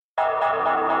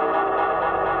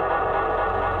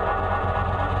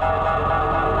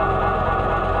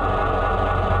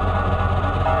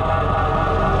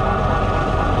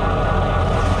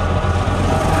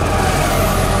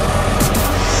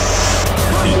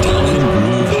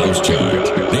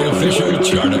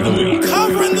Chart of the week.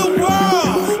 Covering the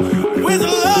world with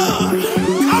love.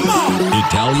 Come on.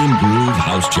 Italian Groove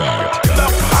House Chart. The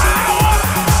power.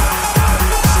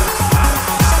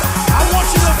 I want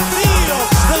you to feel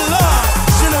the love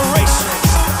generation.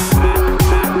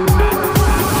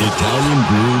 Italian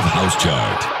Groove House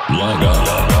Chart. Log on.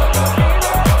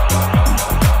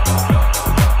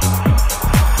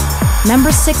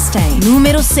 Number 16,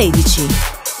 numero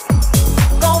 16.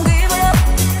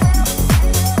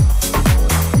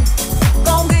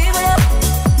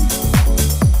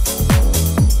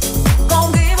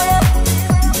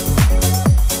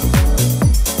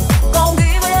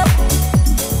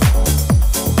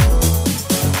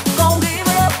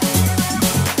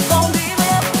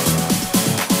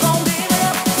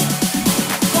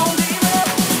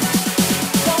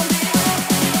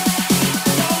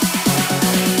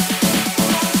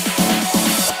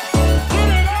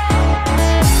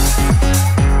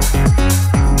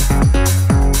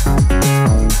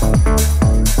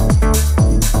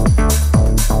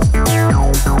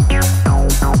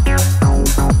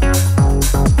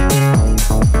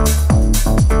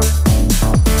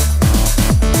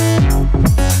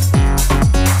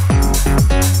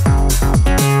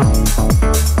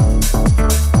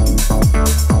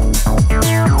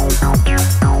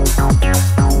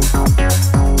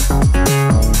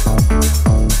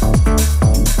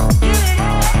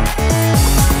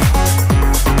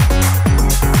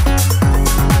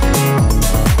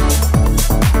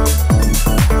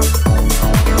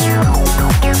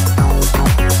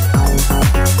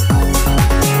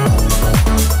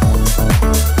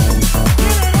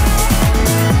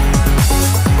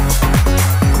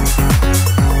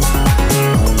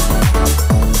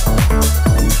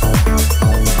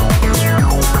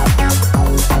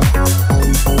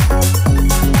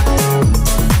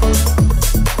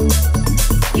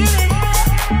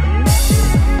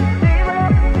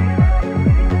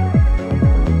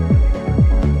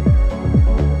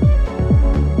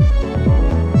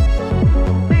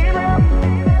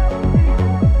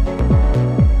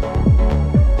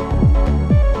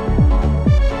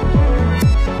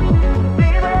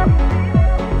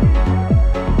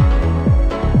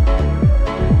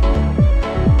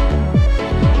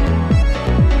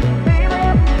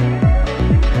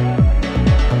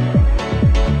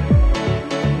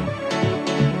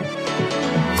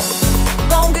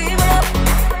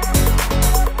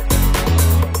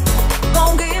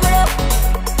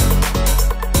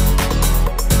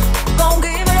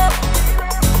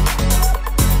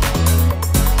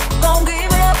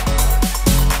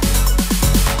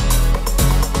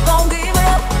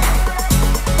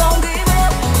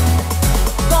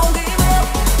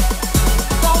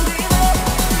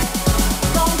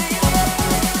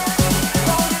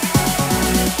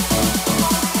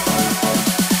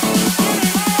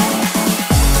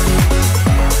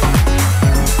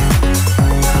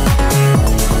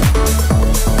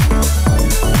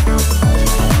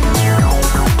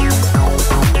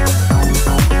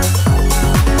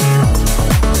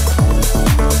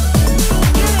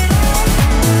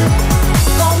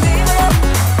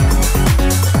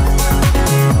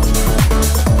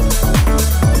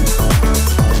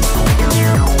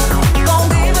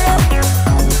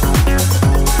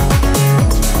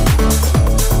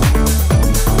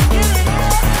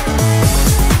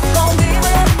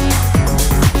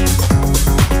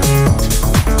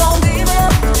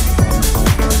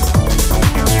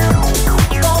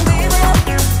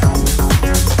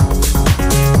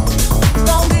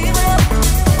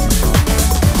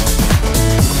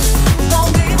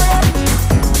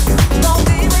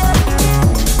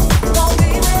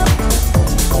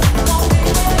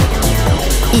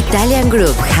 Italian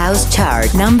Groove House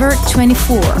Chart Number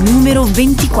 24, numero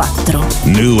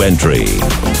 24. New entry.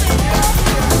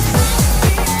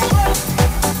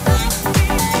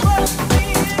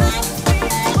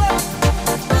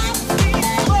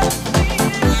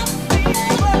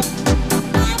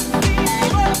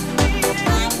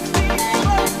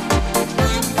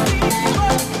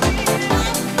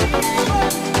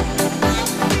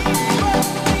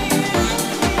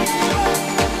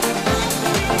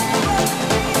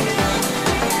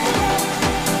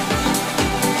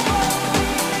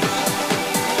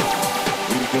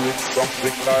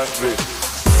 Something like this.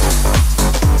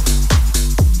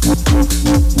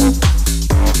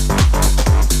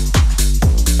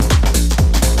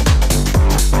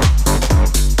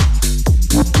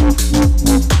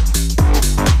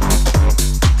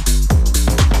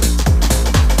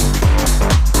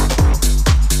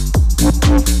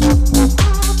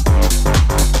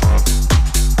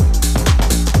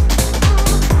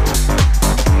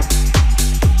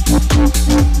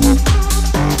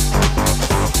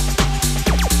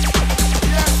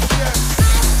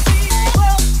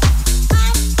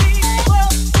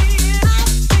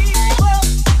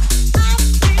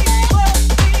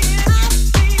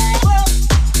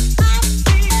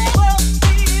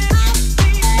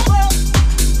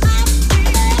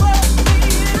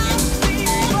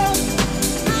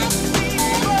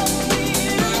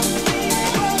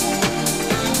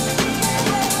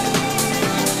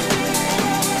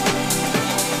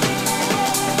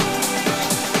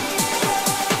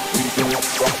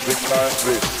 like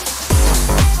this.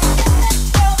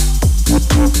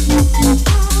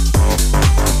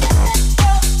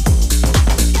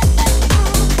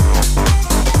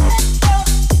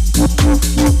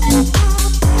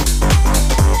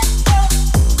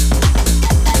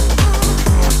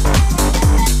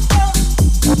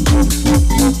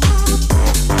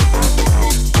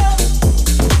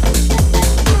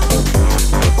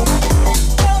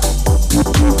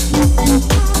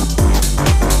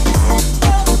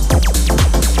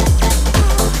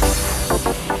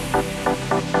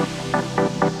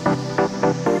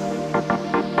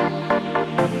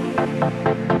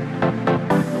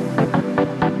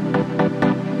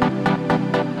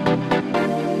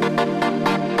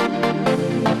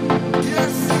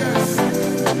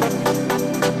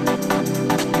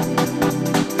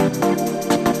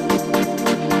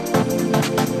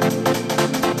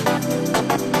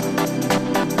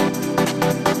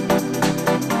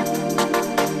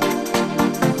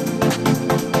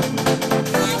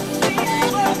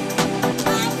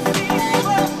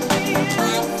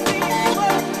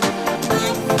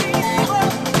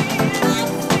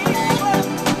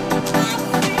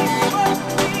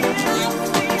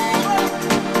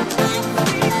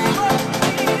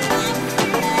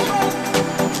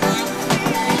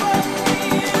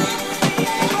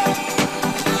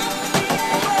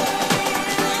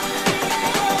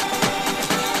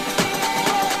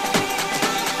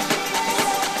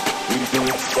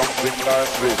 Something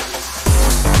like this.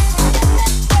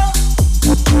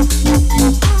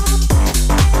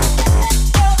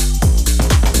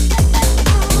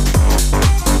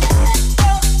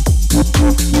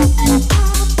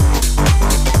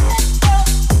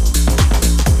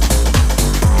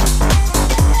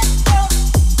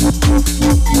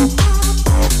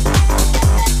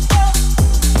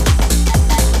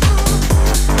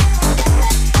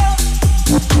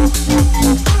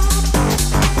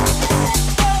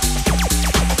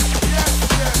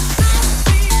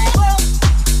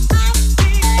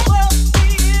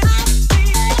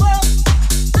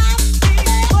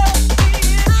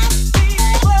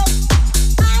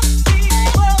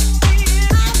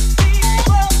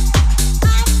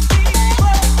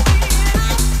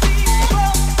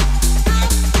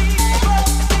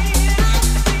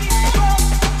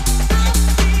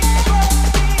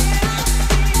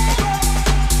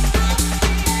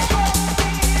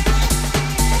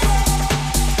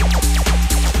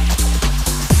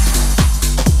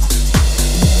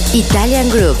 Italian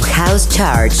Group House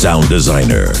Chart. Sound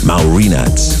designer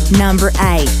Maurinats. Number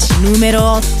 8,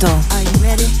 numero 8. Are you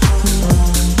ready?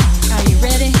 Are you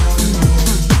ready?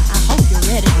 I hope you're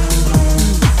ready.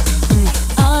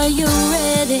 Are you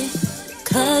ready?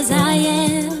 'Cause I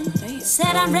am.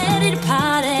 Said I'm ready to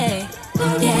party.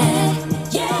 Yeah,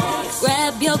 yeah.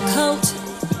 Grab your coat,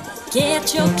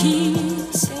 get your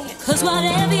keys. 'Cause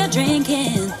whatever you're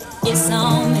drinking, it's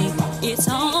on me, it's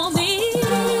on me.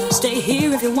 Stay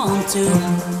here if you want to,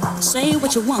 say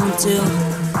what you want to,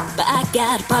 but I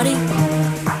got a party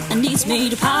that needs me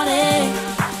to party.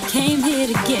 Came here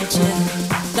to get you,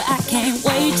 but I can't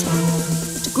wait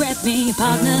to grab me a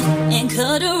partner and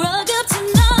cut a rug up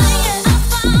tonight. I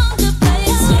found a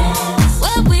place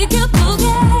where we could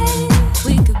boogie,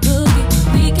 we could boogie,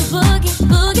 we could boogie,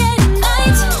 boogie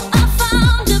tonight. I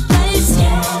found a place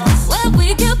where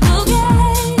we could boogie,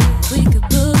 we could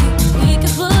boogie, we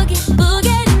could boogie,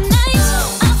 boogie.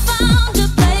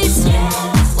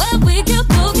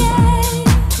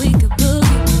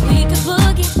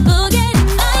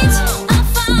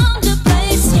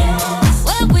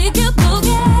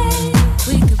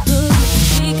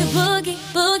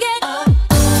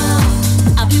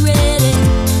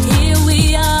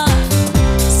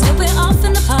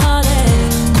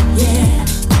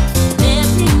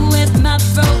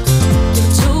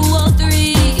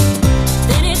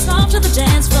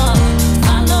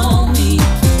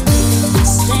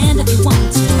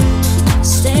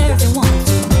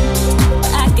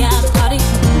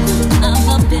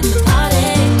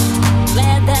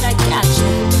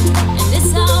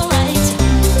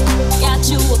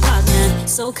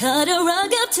 So cut a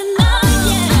rug up tonight,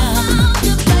 yeah. I found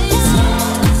a place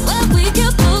where we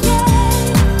could boogie,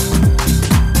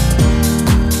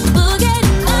 boogie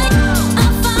tonight. I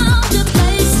found a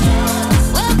place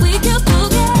where we could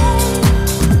boogie,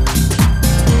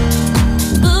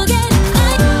 boogie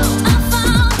tonight. I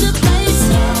found a place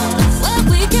where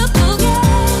we could boogie,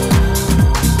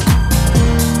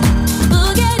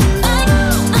 boogie tonight.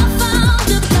 I found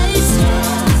a place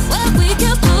where we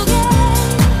could boogie.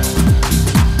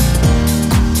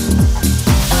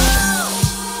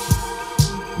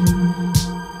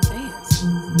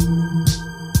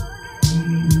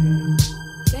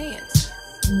 Dance.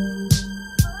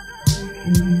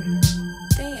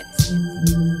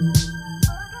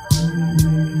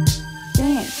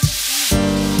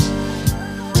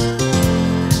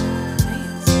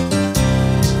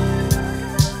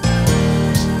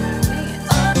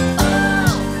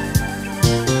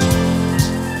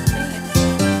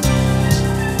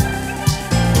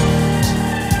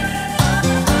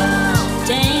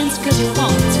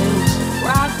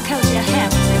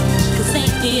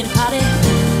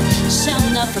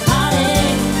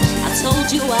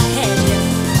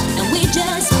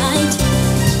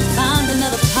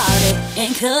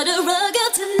 cut a rug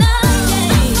out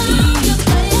tonight.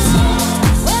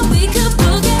 Yeah. Where we could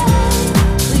boogie,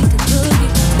 we could boogie,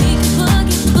 we could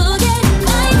boogie, boogie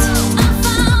tonight. I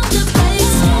found a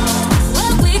place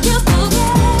where we could boogie,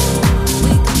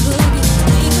 we could boogie,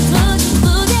 we could boogie,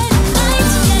 boogie tonight.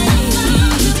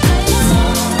 Yeah.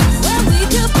 Where we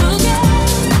could boogie,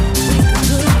 we could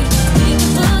boogie, we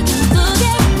could boogie,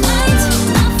 boogie tonight.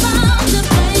 I found a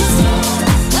place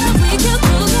where we could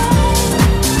boogie.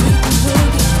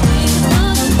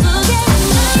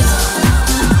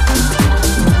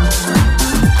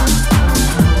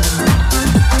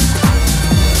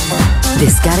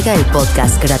 Descarga el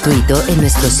podcast gratuito en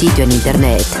nuestro sitio en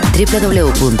internet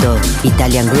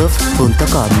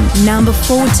www.italiangroove.com. Number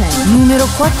 14, numero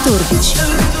 14.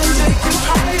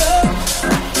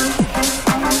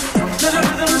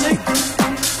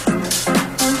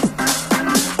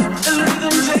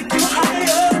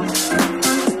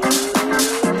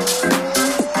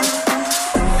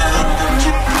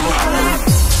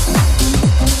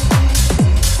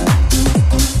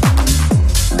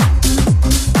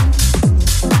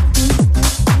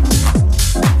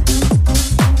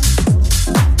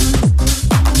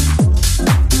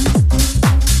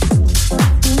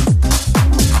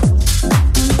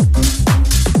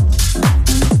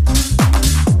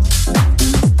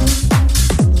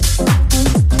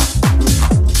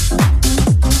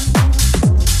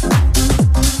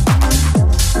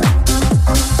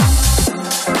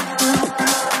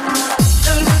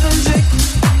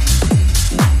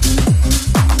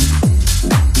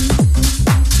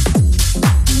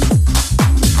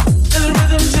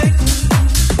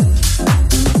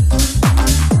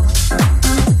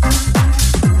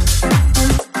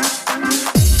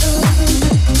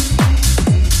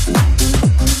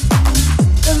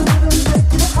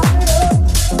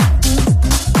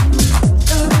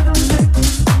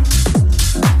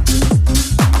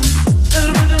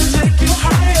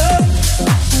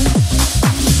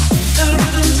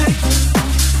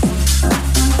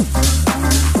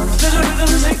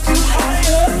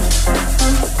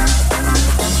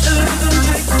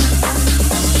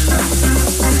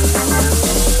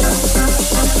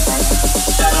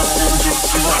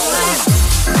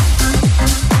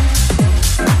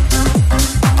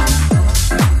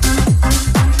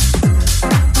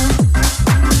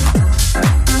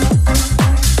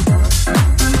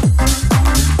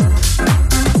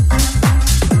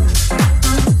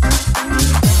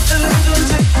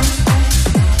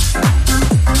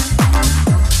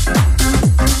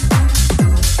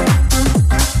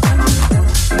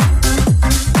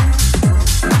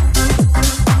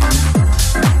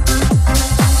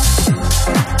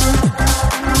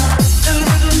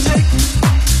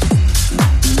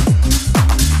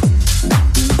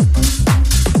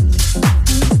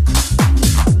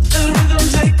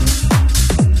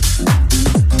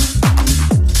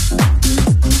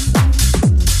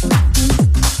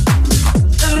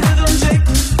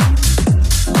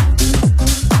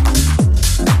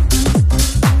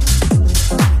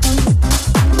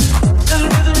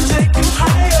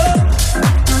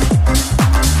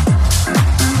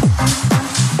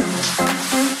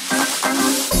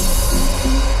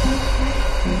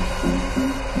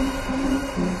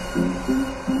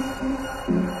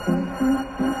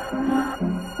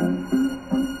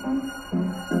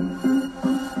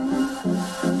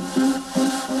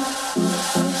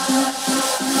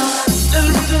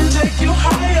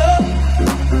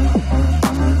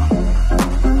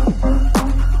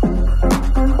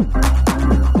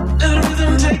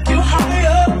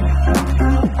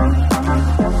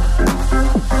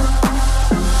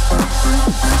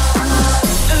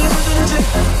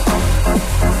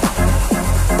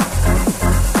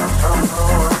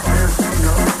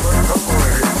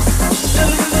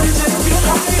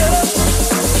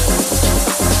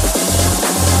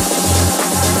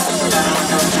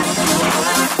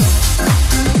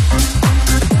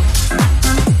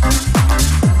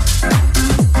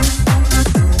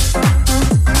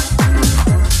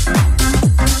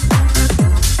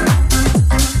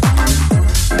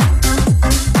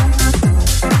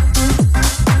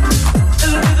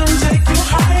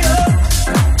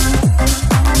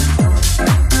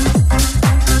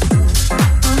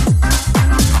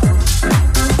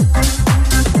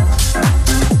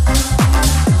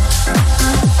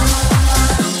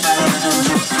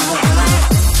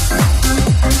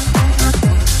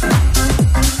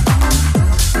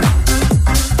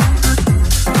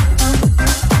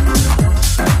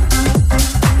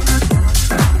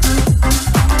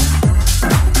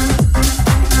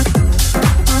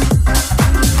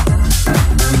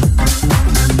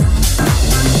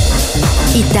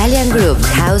 Italian Groove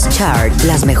House Chart,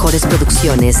 las mejores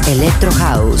producciones Electro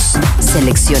House,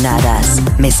 seleccionadas,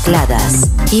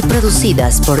 mezcladas y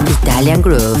producidas por Italian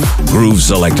Groove. Groove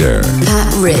Selector.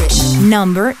 Pat Rich.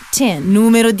 Number 10,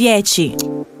 numero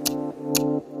 10.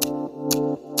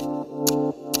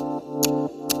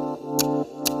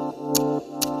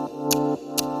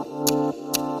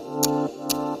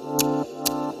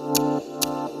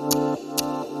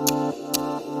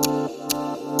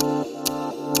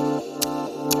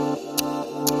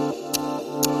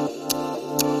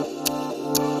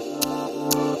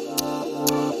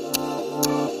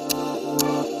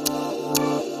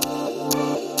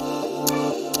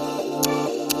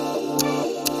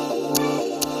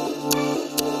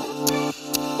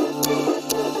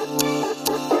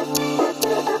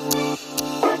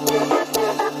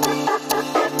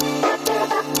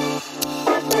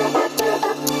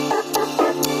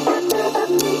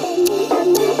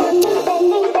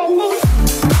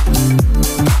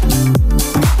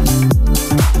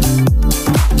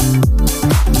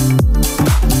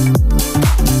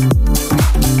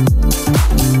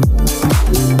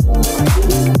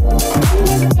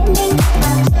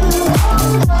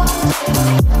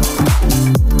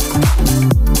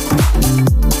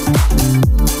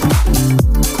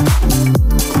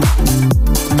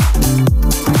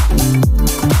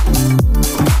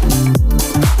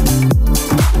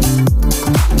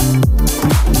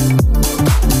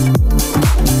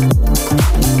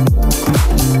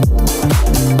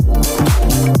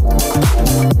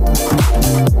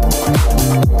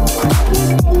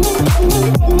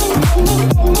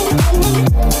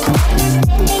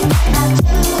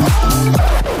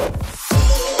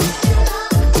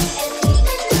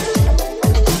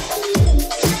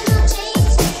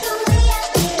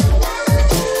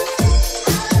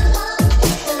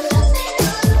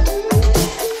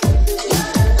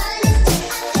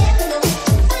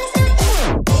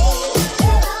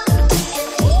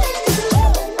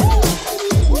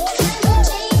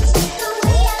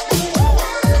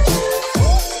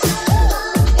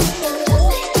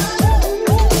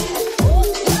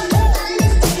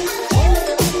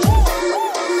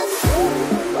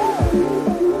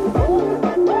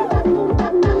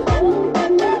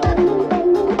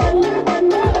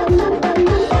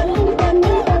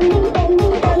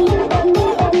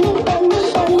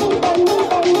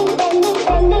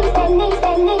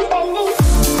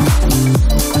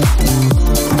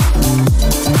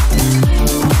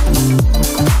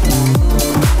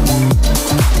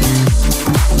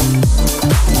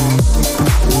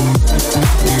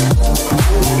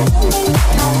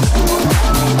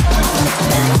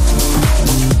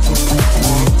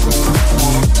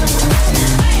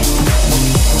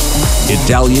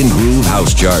 Italian Groove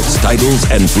House Charts, titles,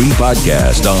 and free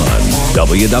podcast on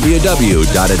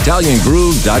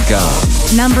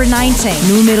www.italiangroove.com. Number 19,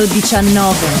 numero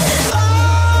 19.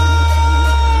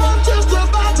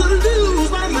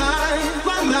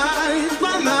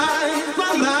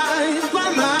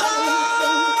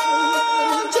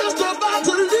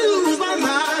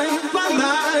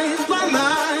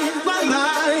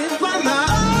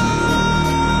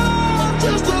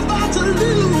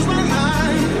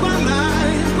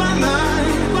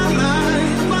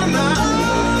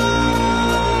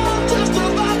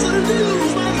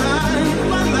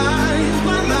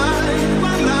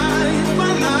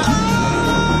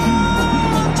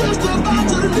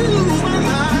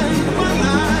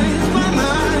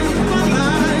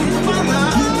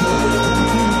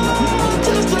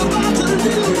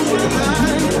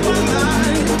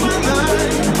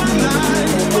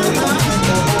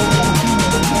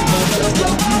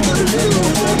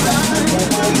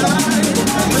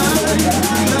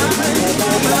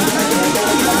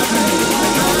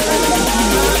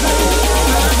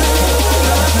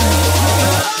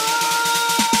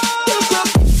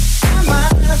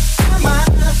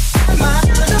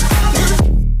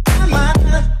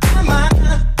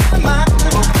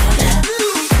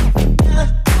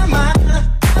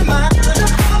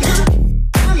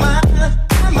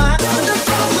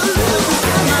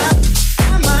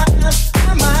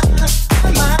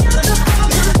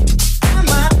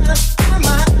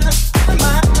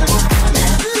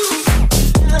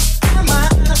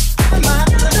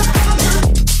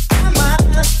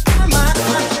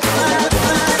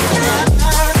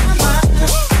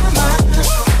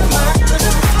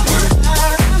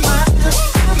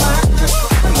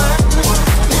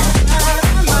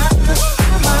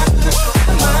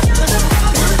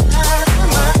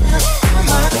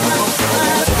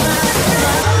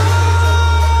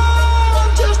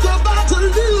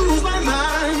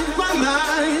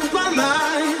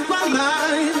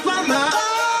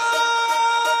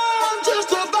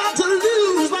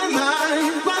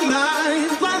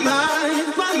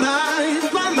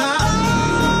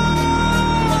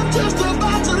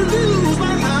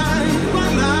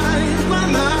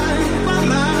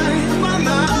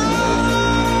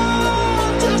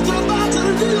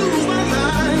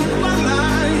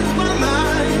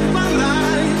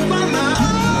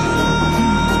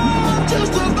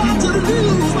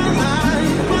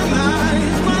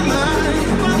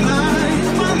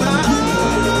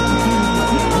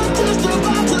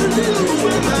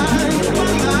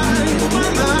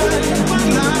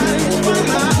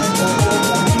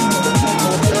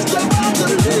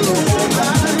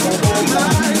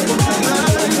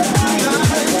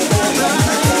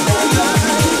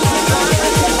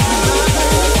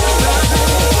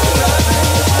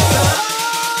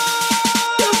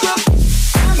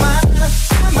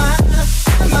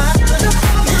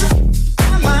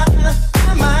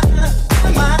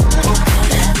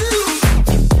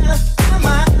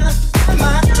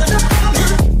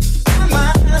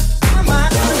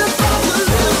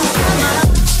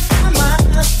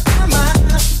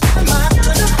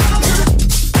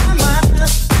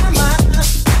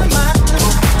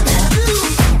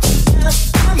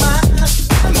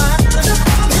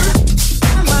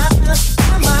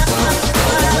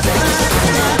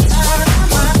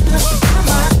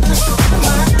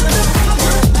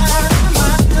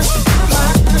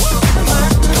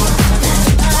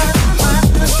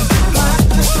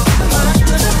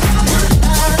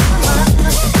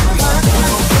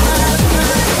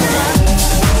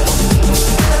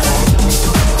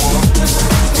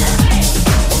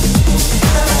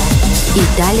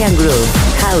 Italian Groove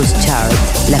House Chart,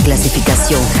 la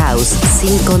clasificación house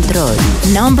sin control.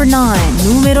 Number 9,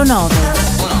 número 9.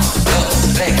 1,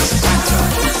 2, 3,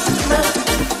 4.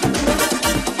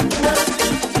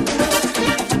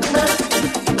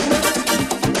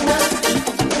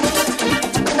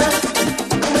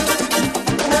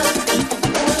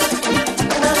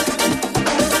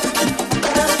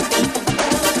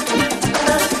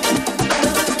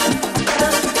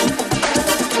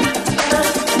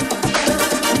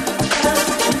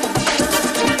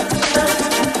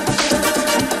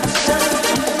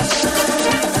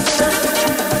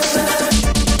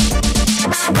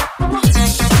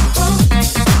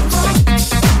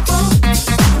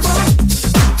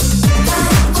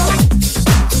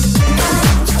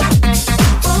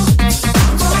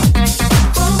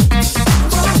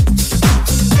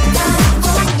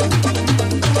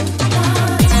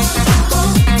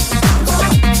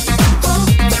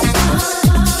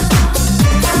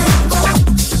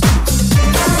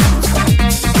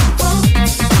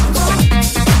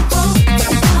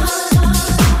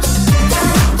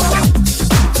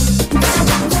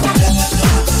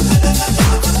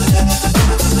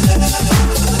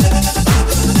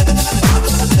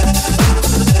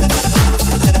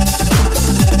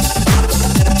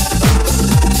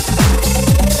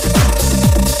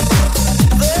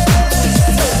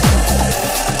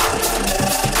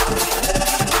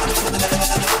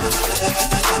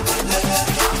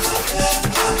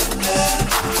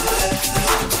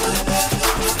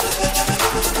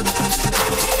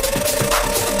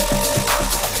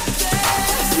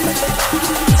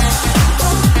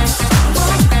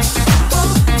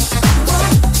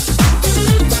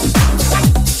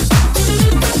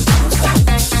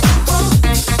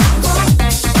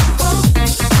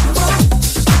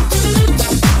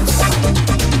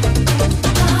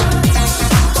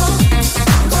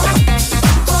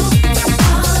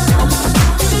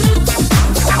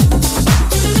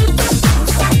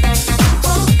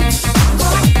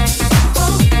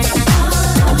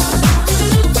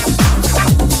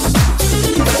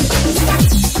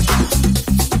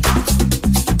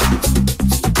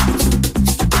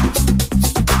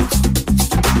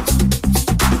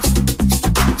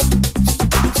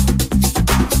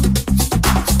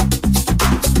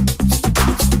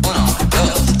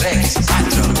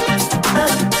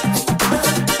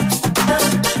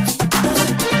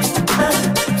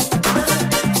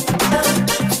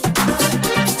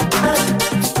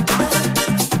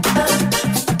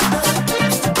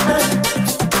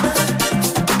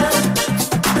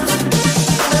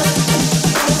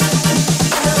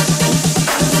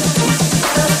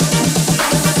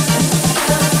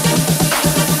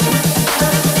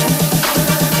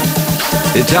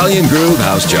 Italian Groove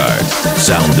House Chart.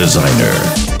 Sound designer,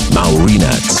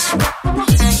 Maurinats.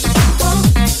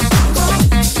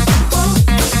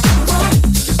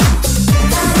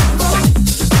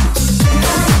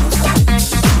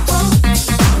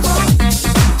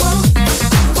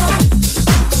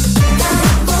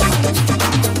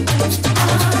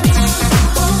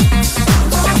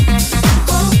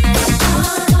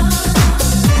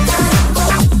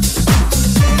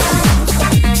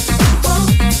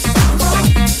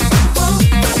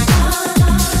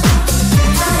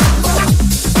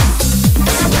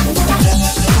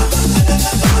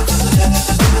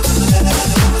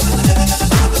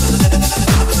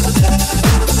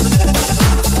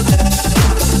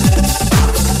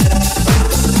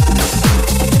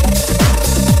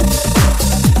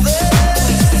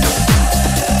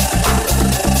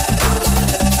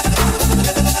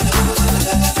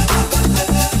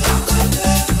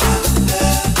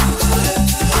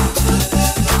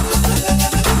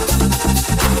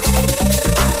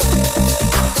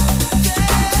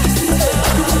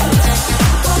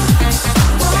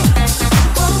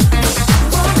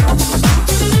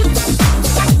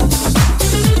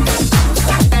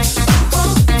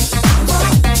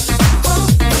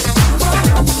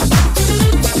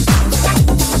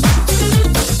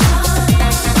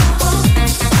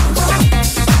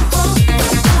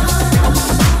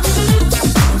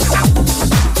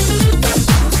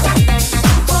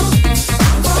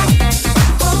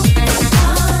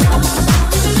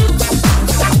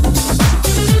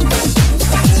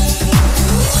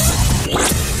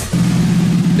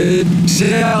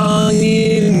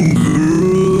 Italian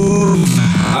Groove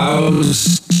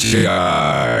House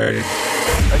Chart.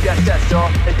 Yes, yes,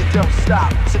 y'all, and you don't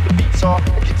stop. Set the beats off,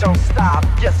 and you don't stop.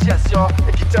 Yes, yes, y'all,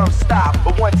 and you don't stop.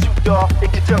 But 1, 2, y'all,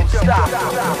 and you don't stop.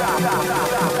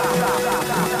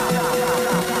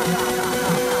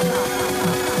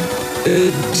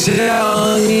 Italian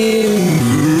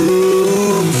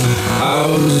Groove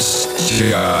House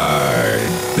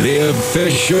Chart. the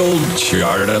official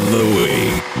chart of the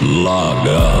week. Log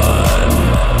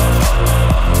on.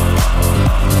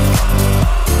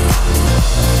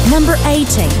 Number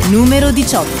 18, numero 18.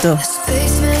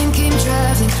 Spaceman came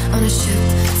traveling on a ship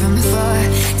from afar.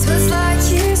 It was like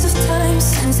years of time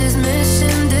since his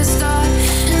mission did start.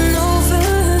 And over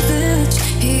a village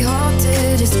he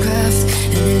halted his craft,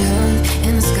 and it hung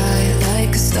in the sky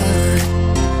like a star.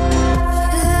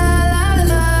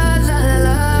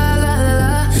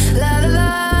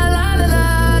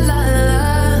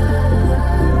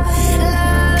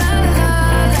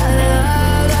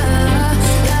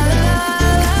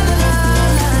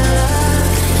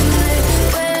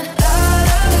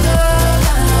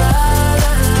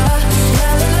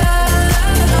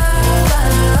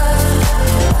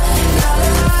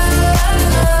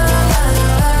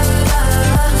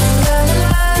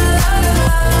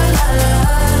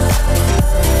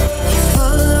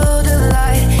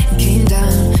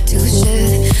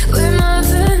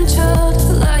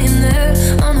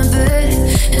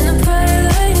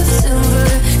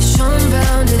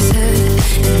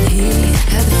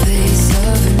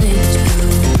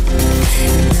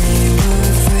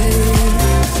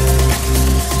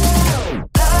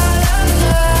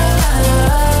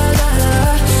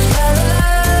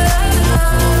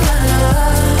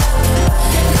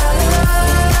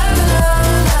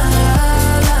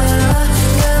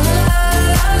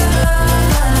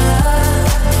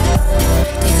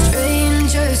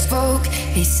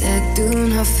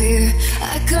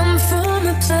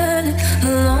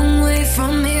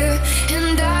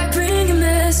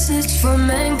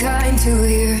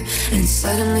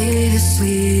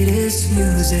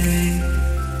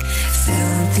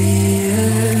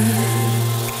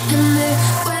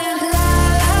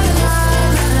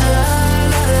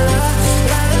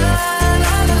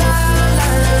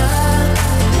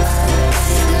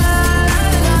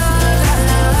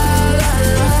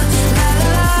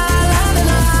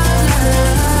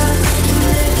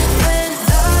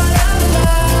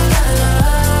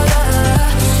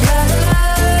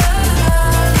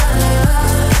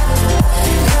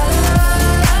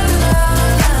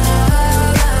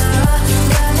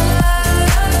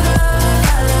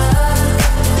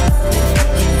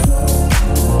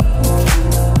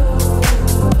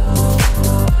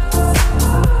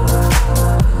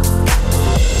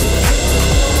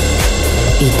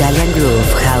 Italian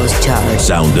Groove House Chart.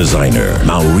 Sound designer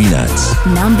Maurinats.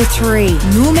 Number 3,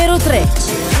 numero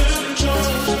 3.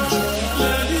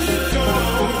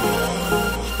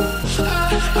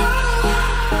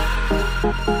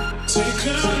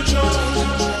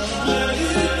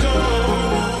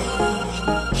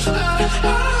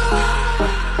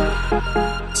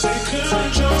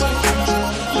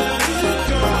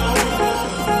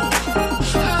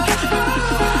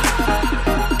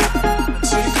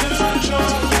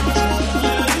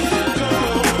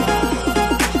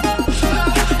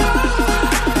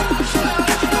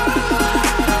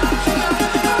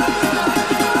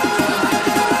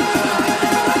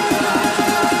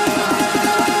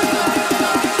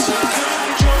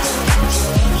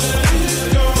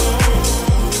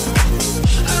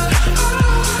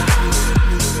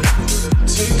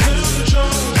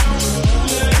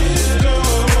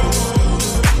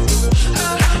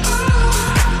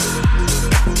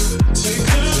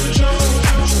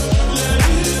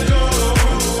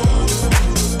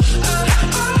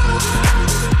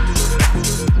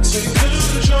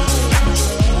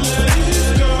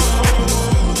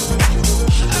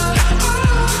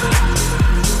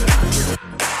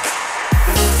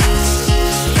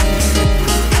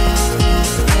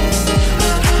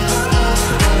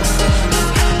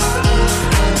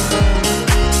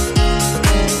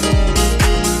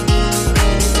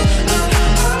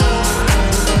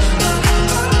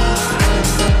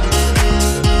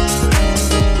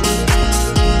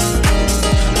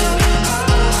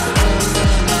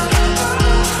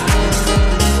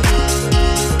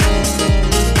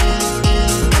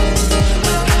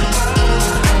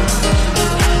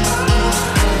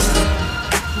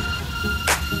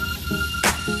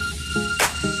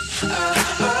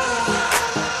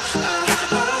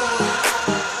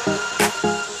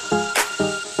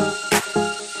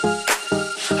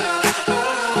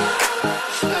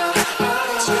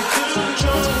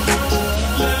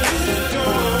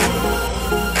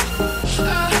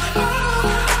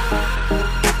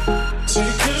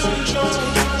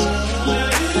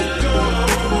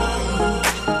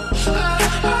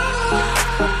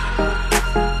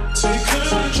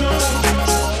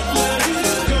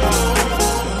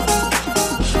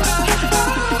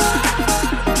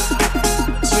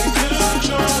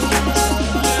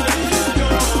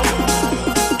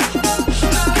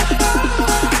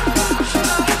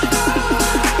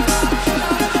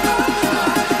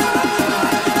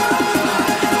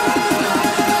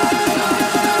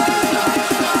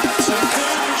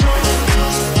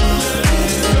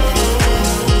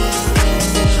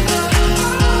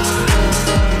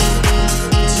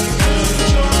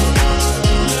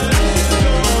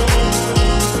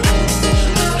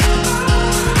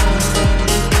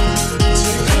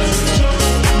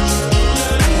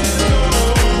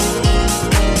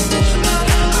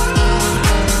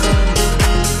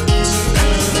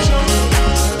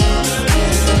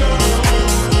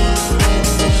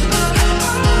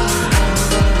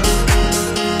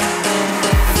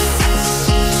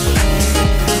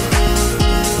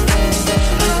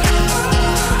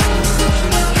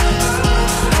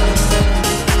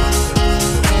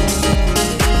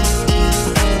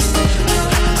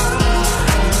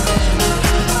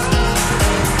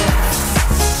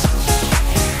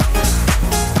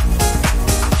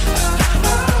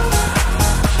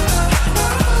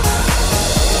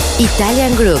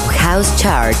 Italian Groove House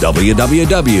Chart.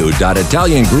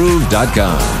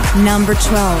 www.italiangroove.com. Number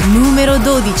 12, numero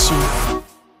 12.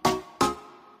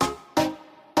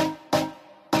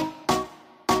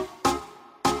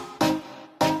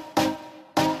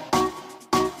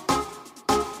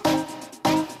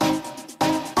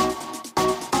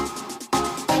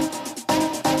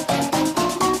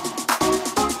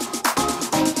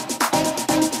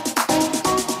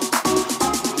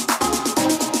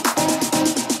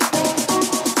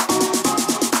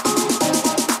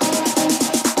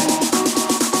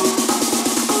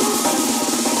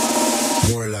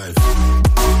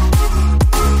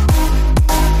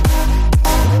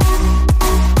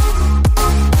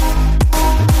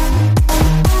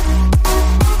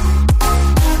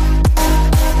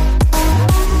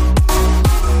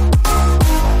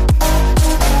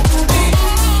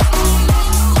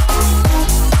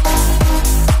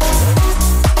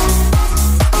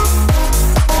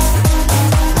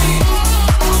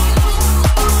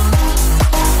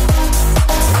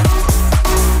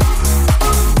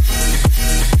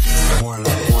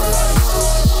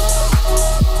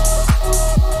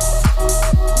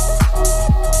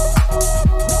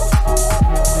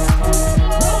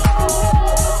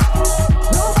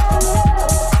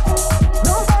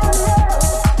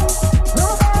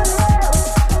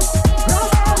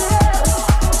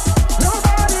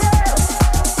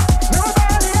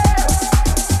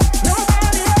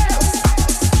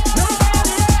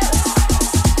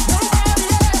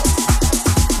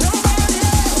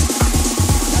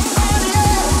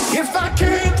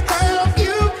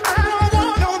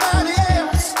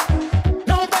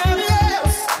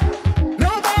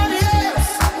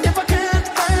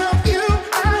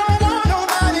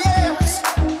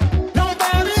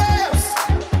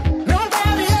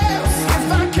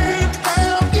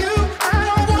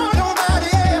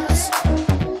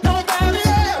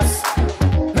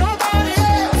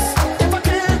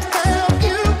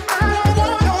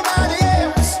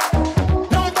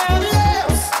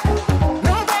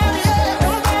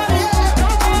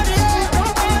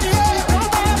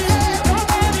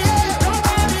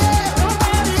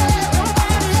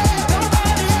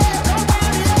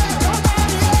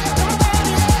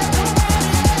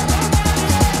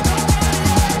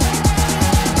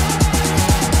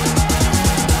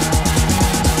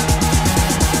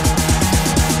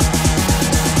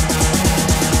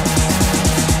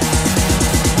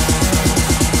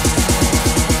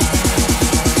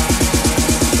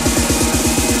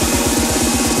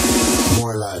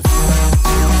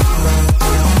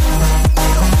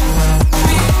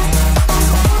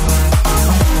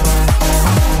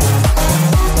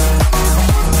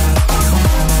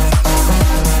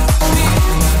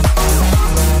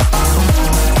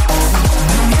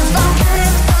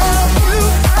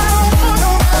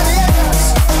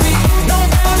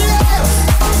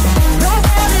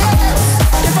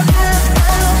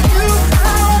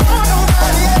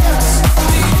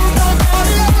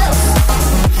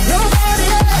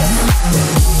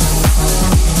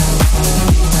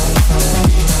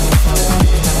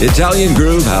 Italian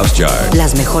Groove House Chart.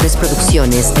 Las mejores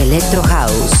producciones Electro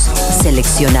House,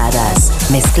 seleccionadas,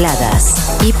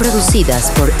 mezcladas y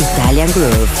producidas por Italian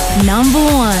Groove. Number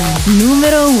 1,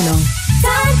 número 1.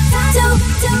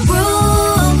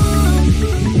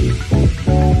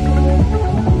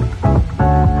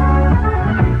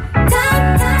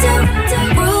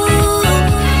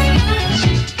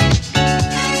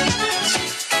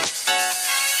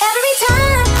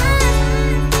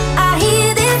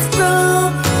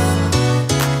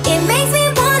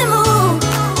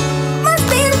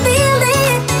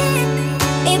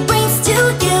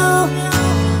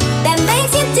 That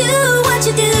makes you do what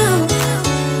you do.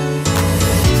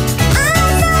 I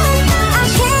know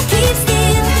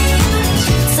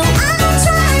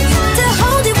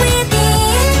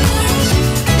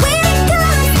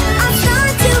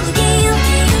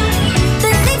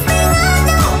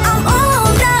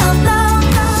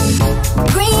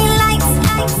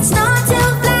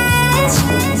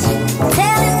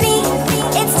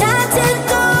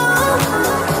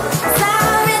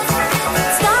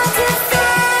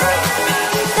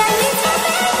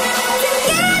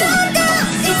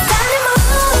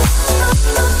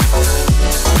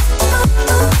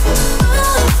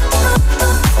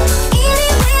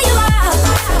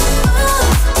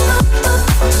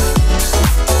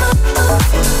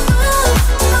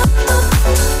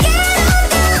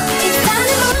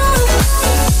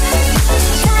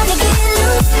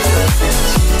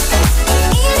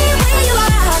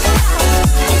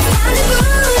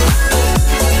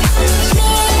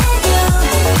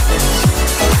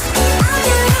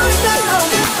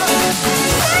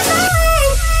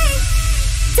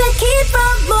keep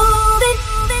on moving,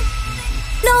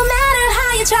 no matter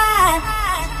how you try.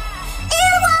 In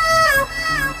a while,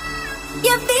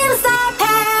 you feel so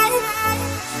bad.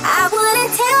 I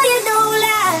wouldn't tell you no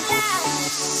lie.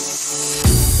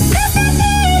 Let the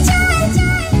DJ,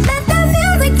 let the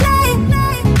music play,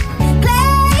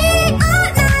 play all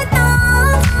night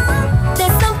long.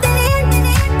 There's something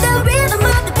in the rhythm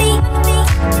of the beat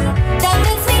that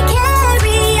makes me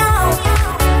carry on.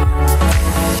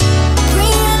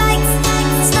 Green lights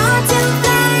start to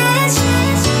flash,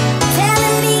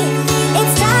 telling me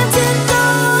it's time to go.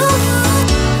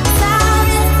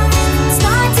 Sirens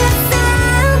start to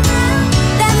sound,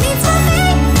 that means for me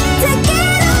to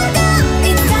get on down.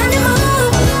 It's time to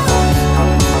move,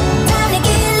 time to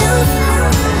get loose.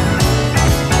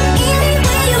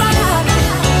 Anywhere you are,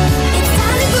 it's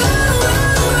time to groove.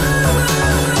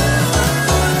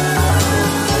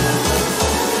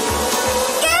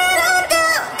 Get on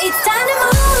down, it's time to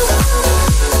move.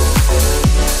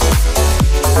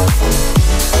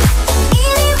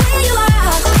 Anywhere you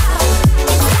are,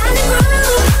 it's time to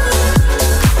groove.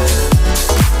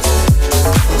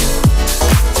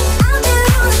 Out there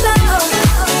on the floor.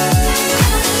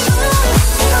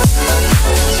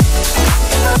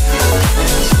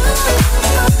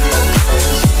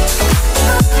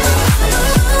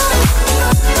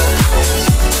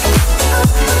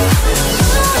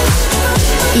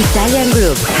 Italian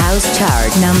Group House Chart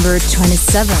Number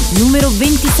 27, numero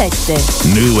 27.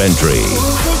 New entry.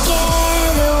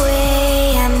 Forget the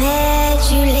way I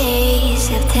met you late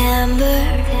September.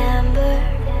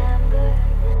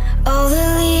 All the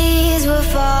leaves were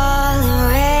falling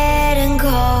red and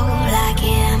gold like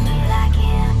amber.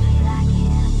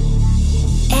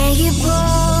 And you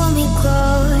pulled me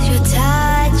close, your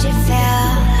touch, it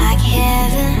felt like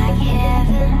heaven.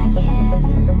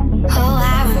 Oh,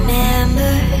 I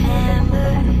remember.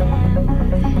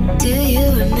 Do you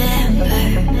remember?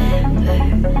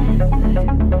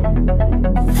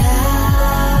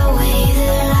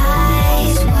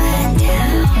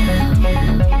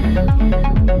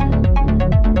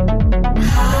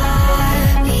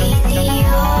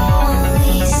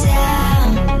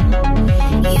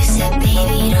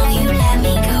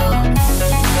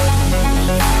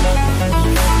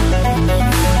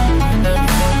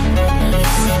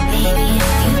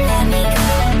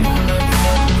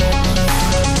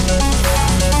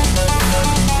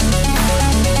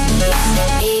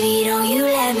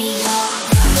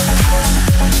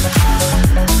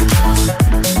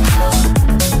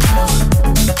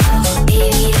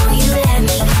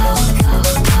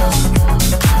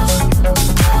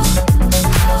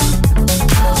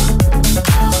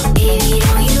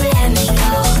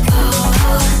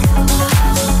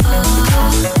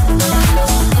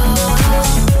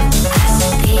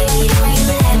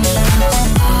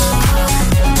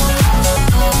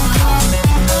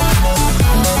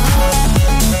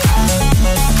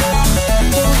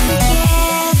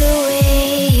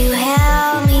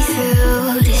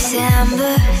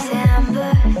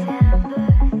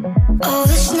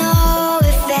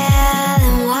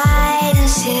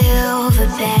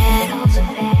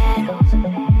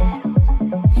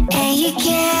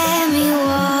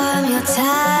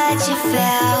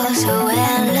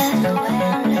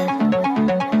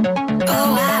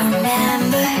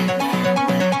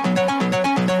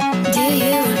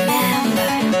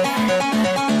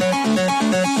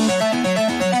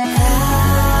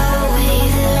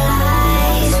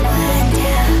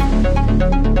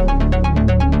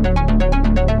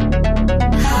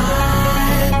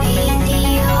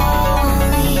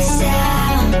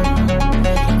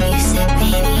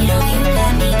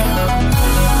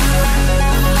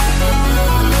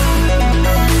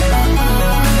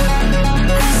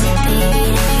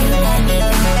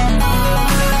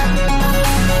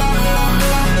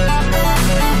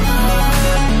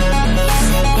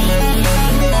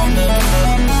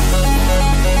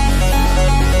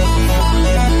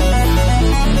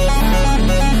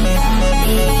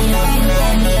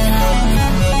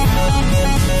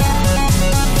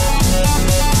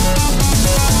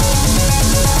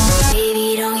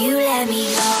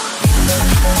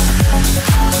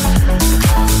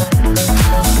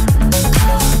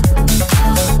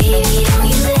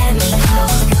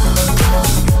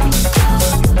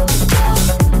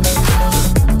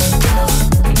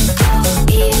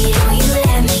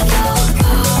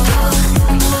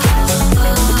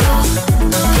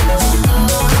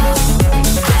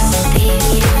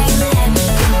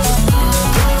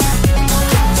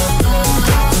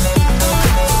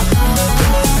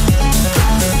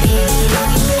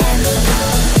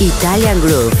 Italian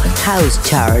Groove House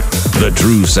Chart. The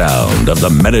true sound of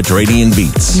the Mediterranean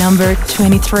beats. Number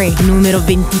 23. Numero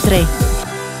 23.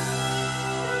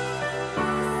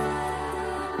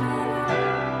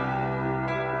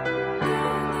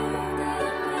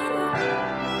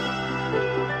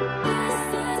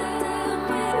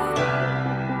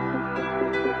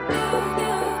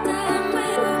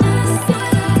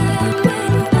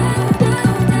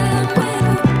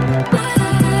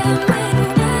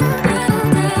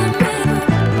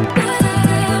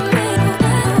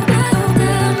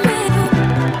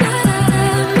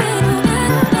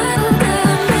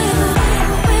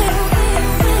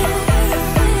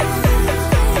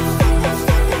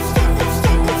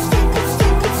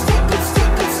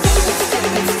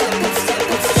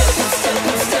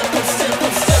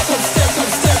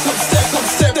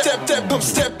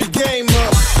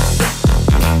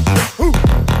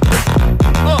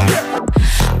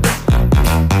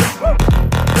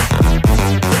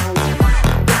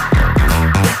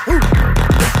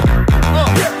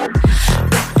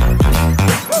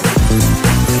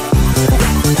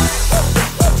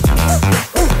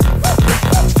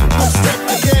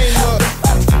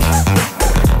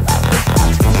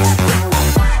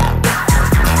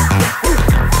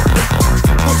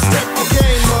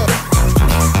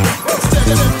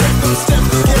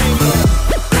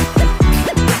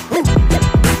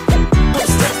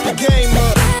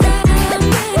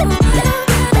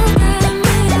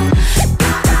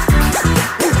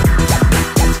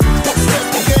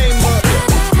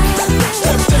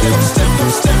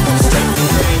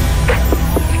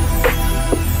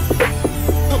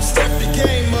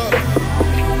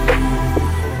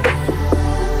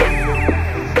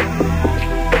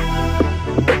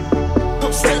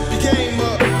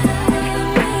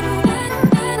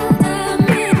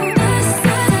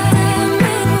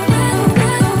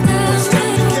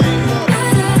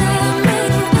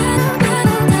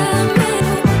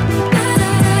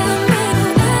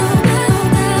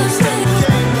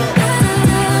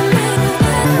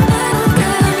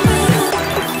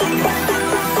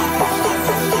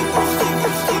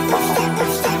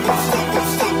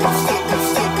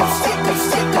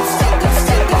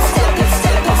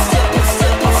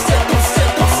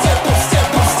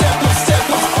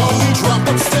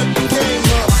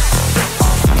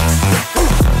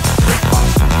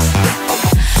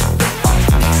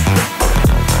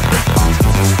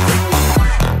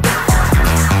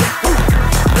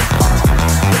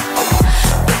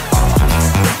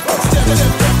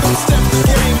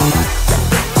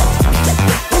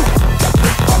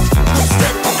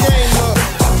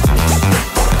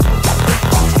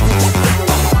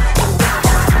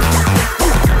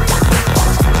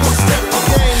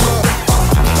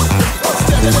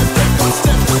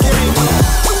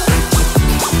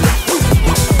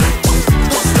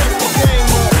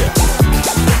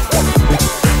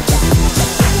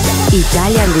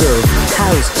 Italian Groove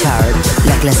House Chart,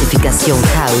 la clasificación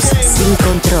house sin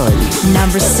control.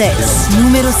 Number 6,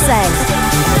 número 6.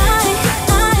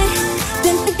 I've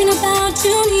been thinking about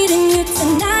you, needing you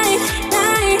tonight.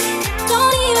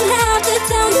 Don't even have to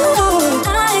tell you all.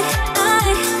 I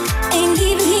ain't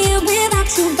leaving here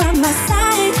without you by my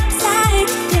side,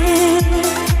 yeah.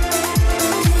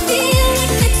 Feel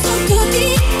like it's so good,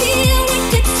 feel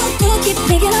like it's so good. Keep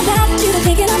thinking about you,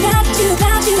 thinking about you,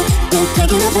 about you. Been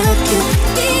thinking about you.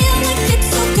 Feel like it's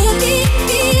so good,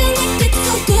 feel like it's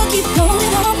so good. Keep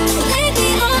going on, lay me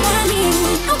on my knees.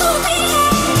 I'm gonna be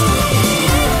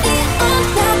on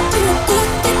about you, good,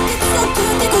 it's so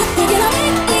good, thinking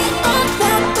about me on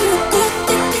about you, good,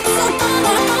 it's so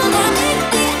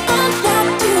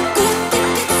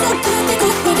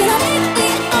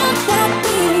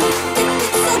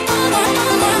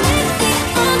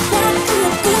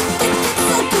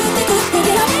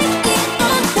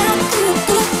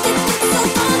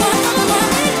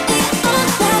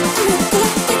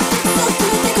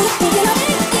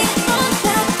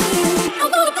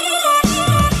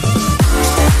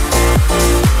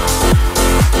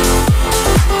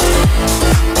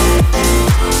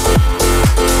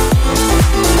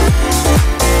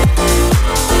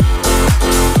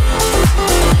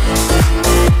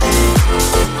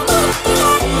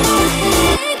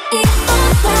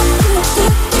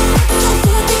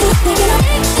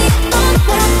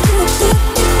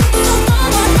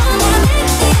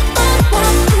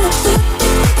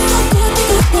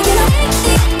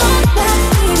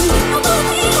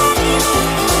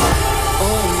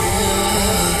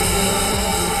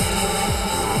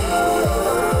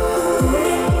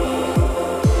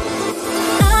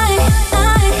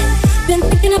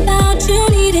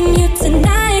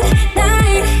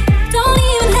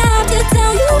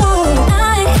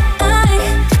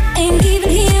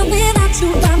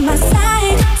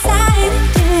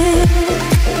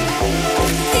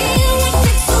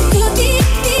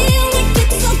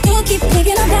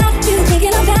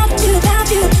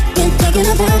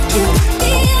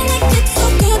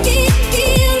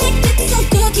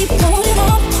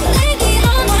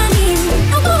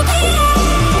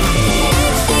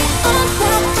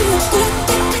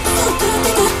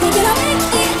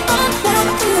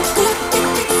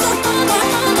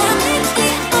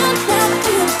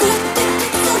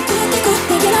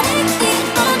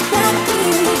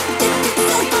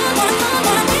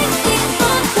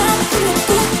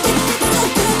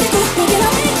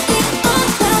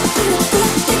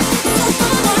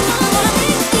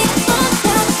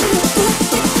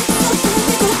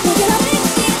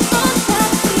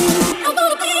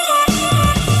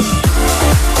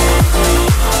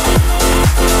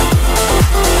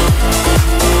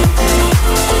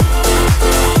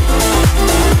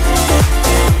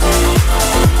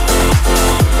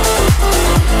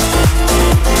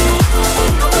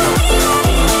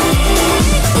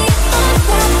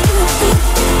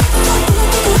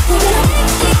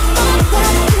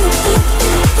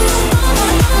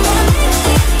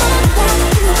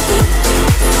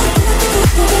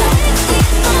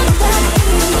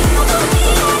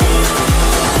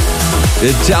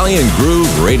Italian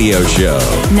Groove Radio Show.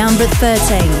 Number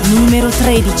 13, numero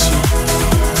 13.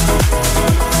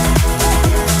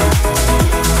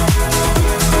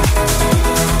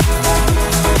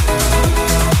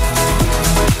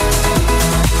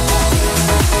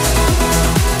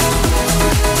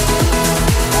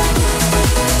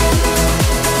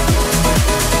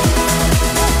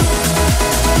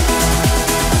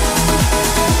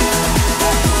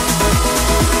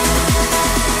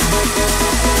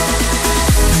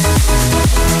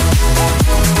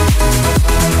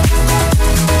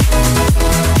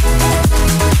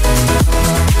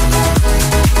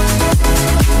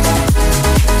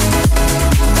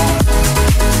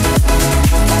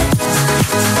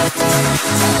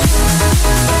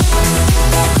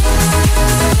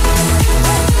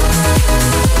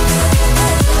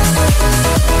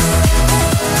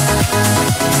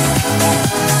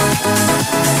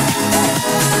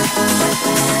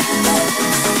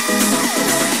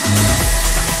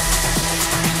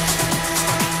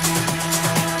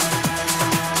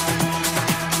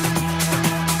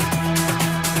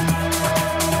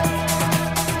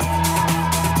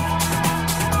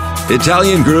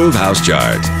 Italian Groove House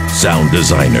Chart. Sound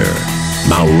designer,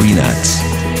 Maurinats.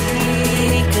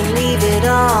 We can leave it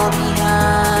all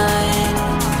behind.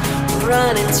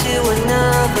 Run into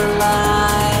another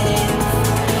life.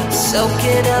 Soak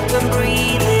it up and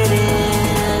breathe it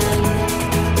in.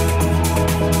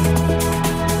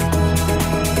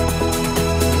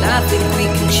 I think we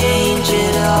can change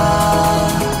it all.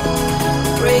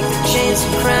 Break the chains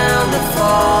and crown the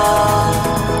fall.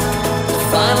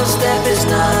 Final step is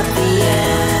not the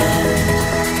end.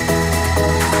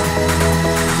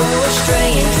 Go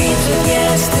astray in dreams of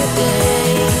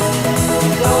yesterday.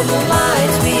 Golden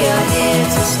lights, we are here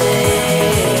to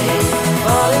stay.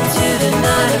 Fall into the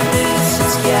night of lucid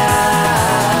skies.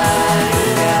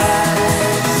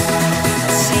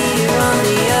 I'll see you on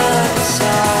the other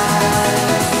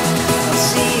side. I'll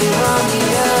see you on the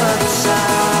other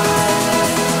side.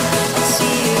 I'll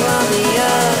see you on the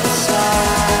other side.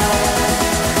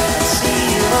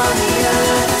 On the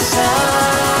other side.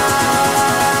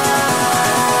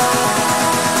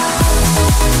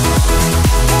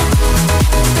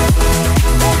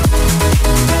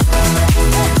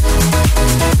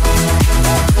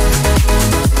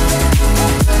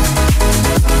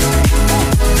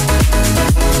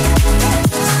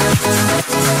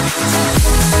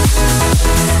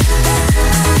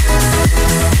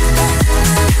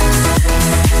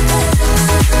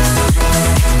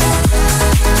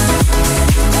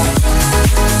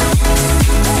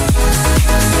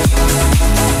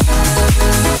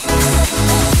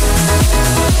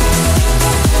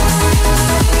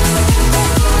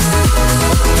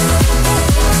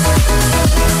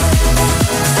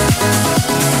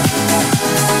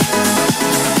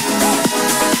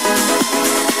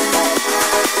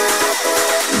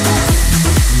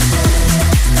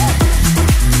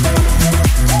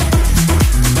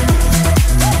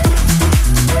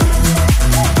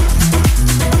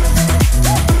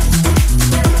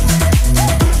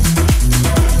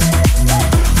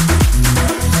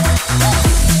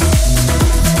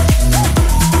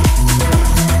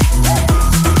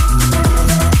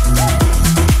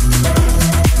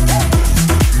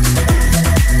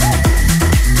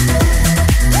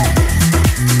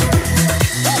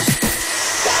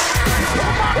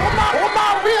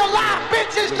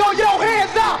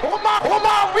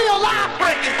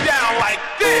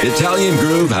 Italian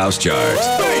Groove House Chart.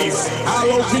 How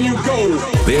low can you go?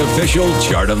 The official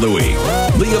chart of the week.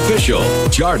 The official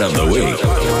chart of the week.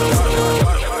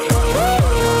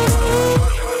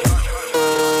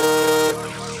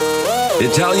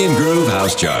 Italian Groove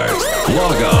House Chart.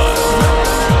 Log on.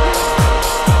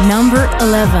 Number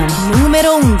 11,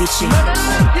 numero 11.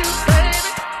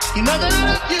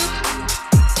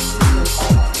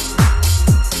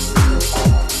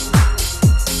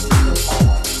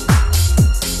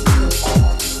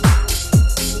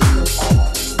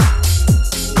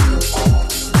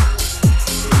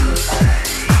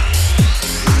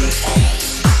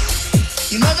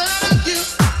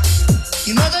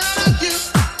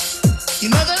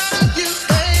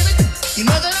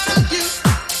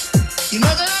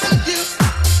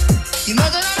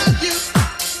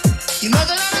 You know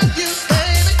that I love you,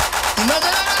 baby.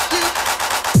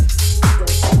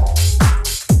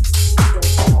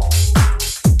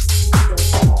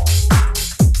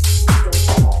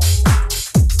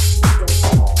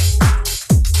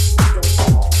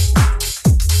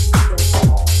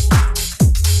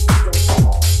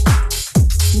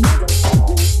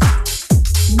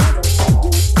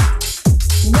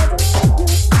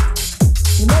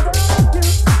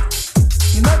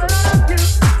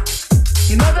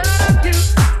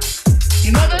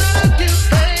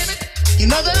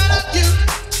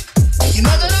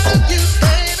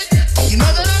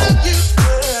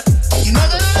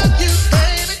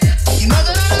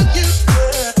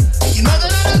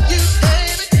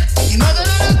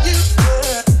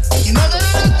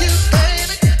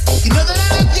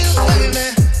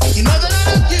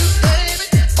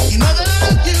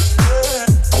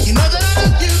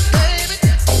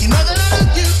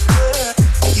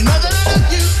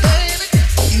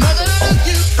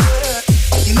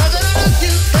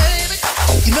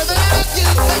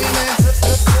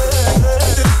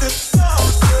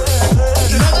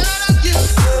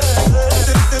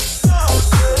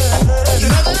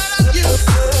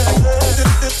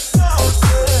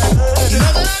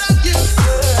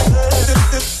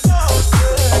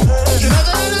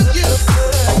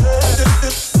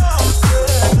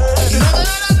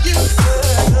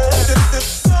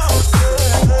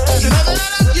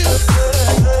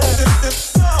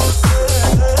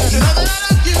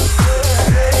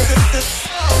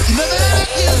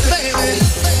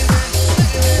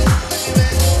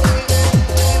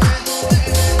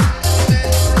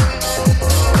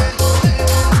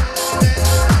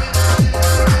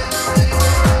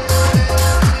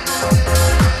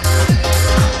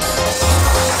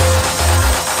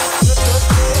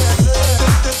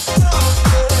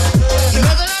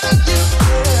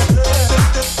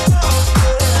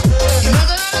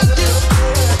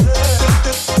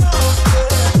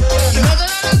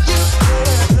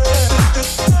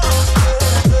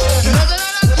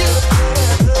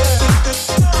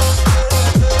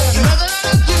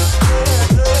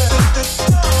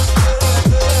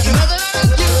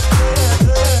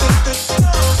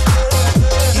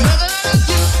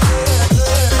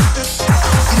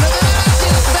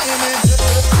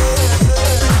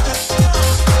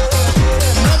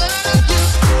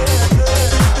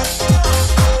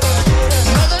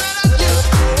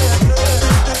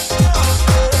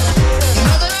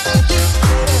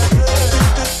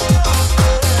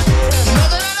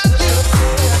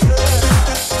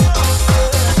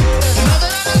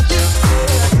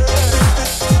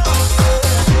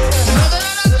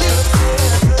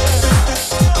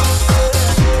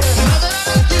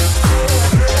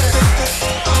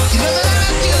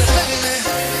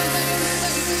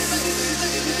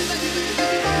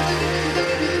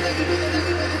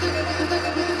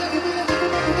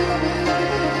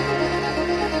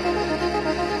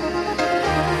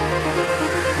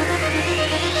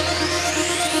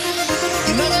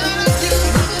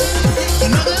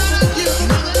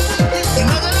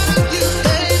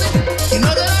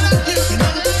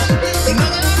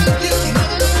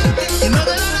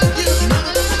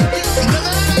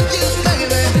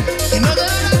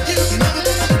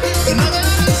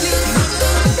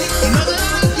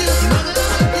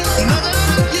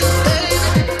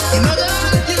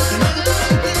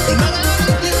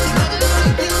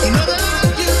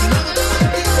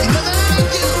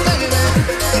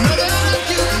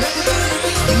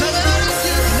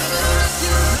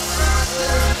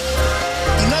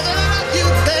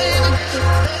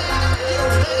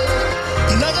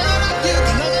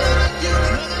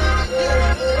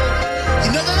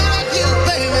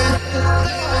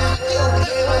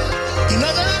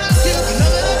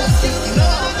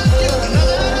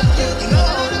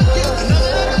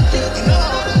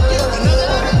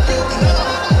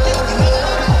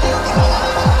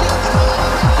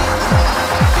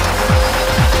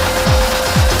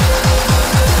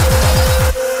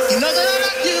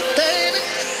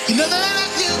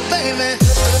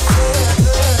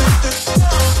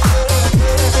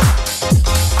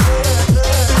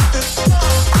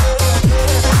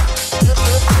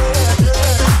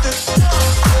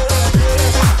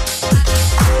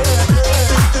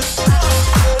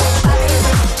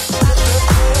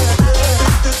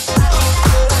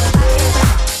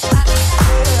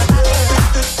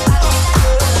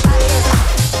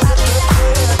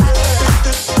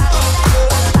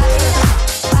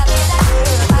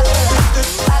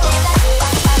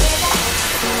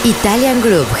 Italian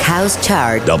Groove House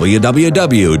Chart.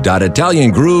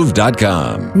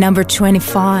 www.italiangroove.com. Number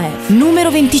 25. Numero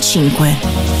 25.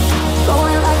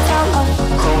 Going like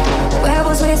that,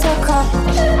 rebels with a car.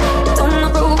 Don't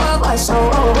approve of us,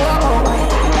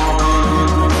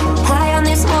 high on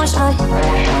this motion.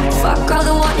 Fuck all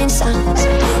the warning signs.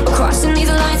 We're crossing these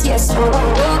lines, yes. Everyone's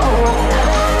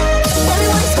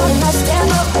going to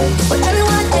stand up, but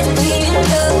everyone is being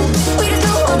good. We just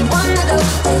do what we wanna do.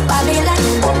 Why be like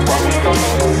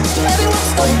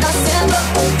everyone's going to stand up,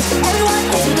 everyone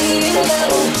is being good.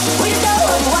 We just do what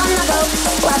we wanna go.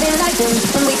 Why be like them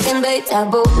when we can be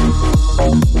taboo?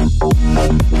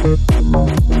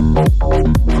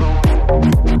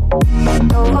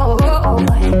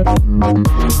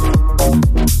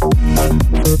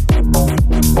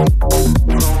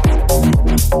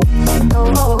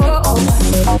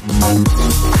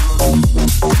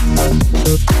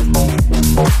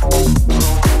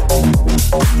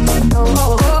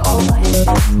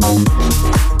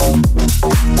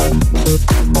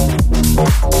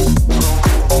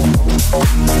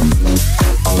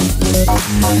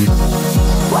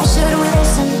 Why should we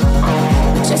listen?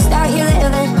 Just out here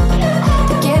living,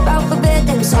 forget about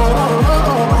forbidden. So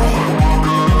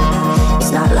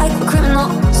it's not like we're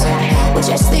criminals, we're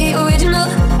just the original,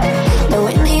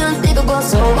 doing the unthinkable.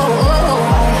 So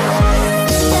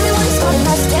everyone's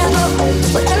gonna stand up,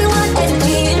 but everyone is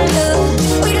being good.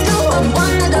 We just do what we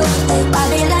wanna do. Why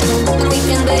be like when we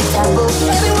can be taboo?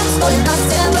 Everyone's gonna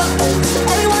stand up,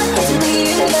 everyone is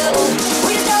being good.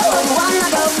 We just do what we wanna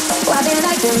go. Why be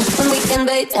like them when we can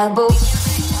be taboo?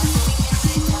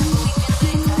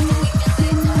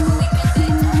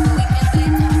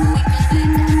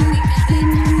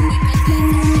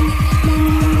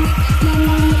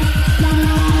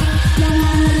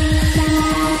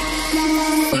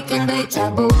 We can be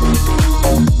taboo.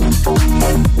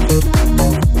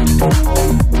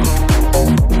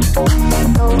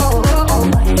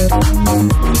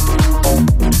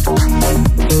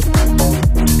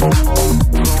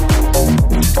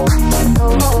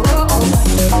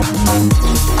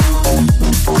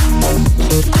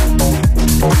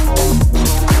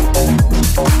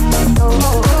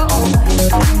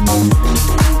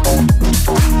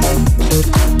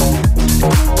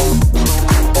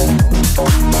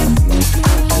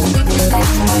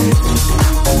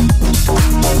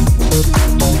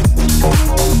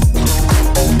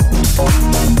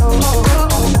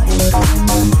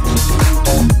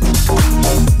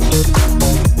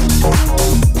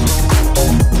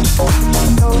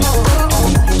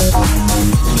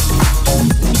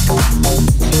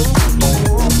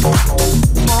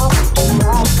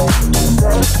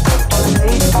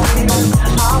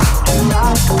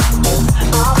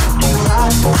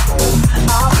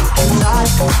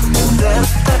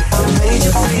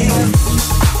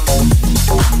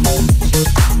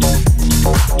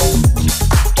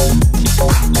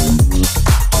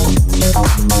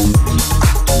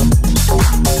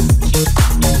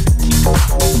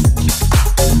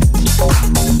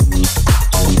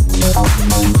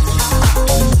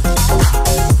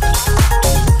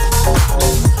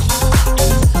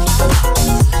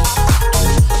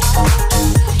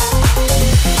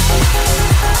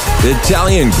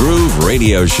 Italian Groove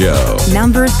Radio Show.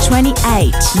 Number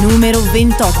 28. Numero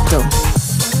 28.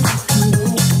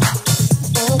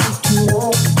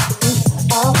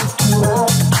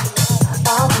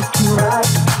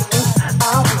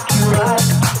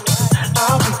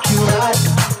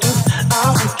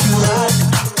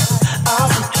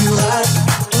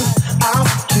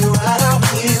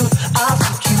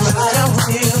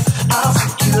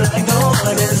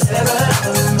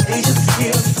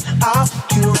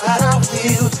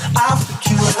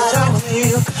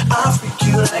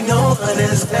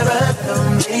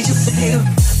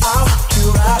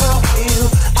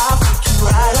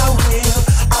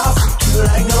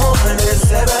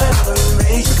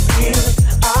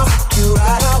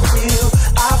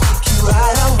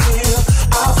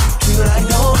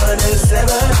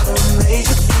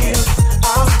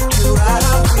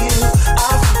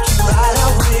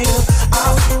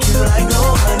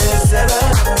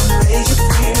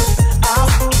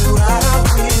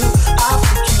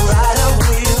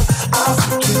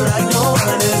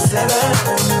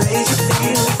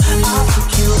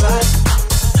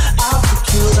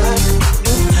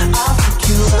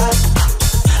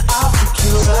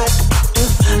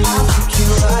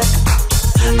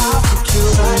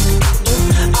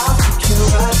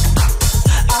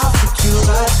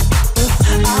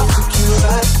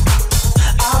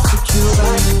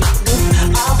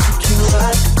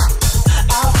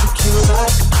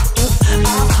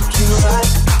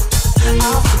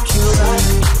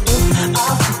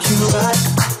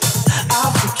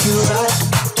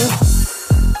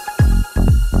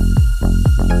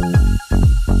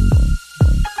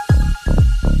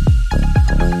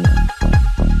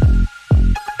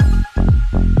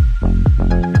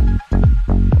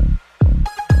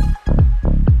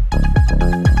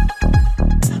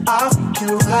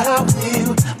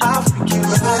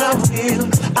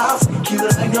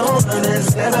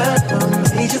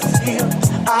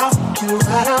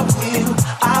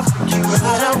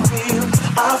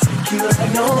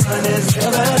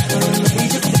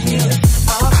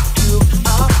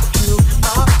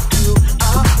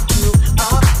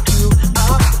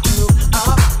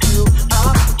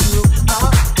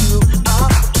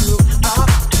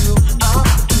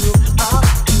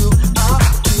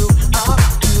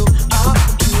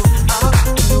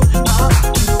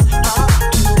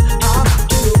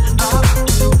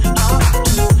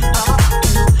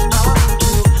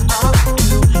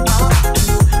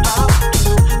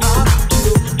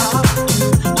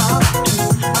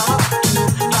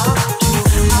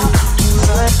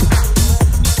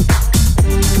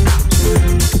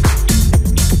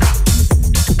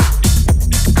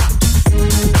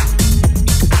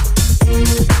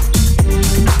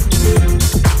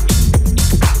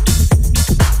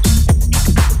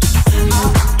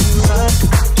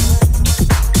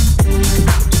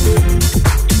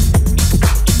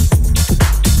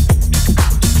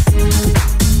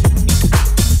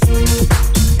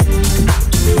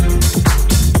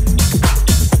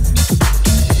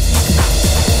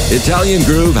 Italian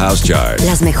Groove House Chart.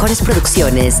 Las mejores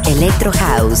producciones Electro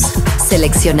House,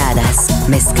 seleccionadas,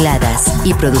 mezcladas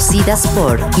y producidas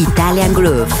por Italian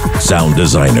Groove. Sound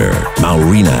designer,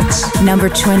 Maureenax. Number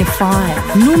 25.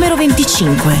 Numero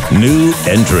 25. New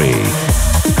entry.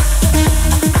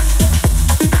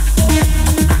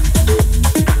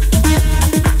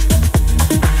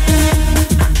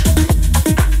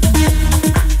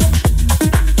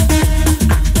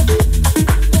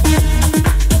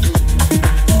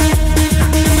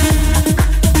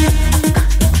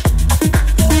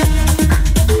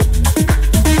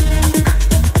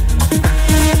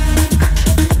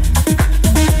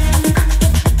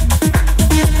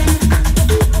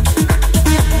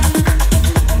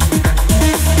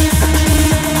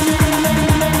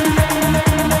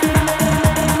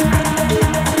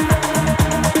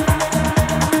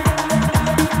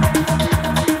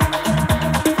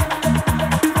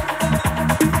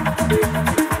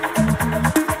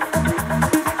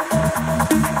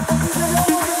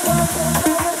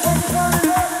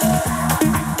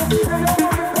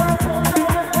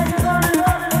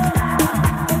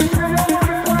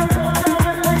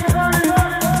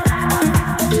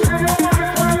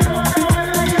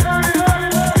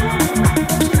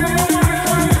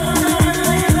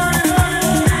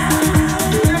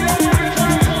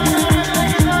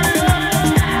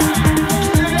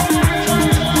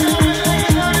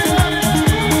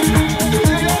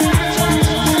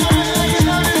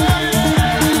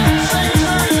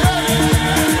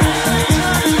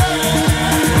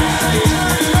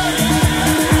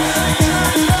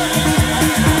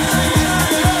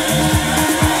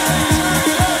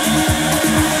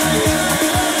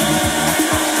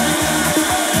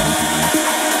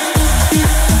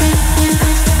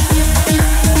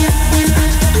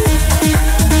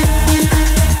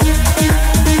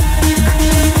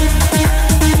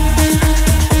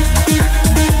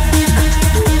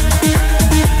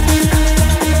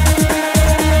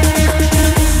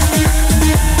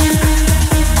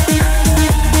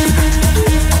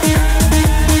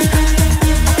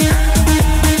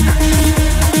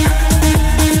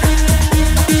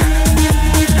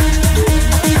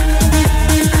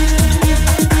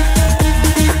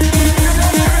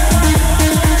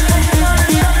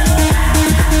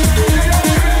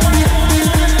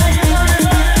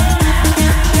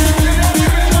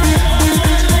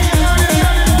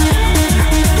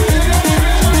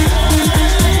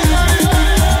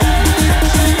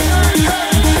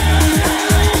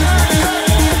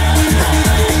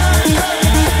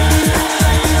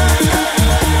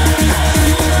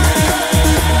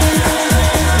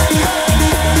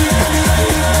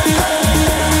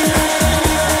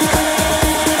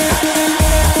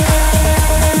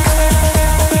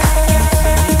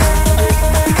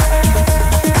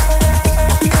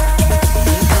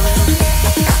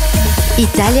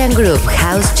 Italian Groove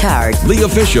House Chart. The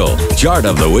official chart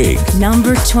of the week.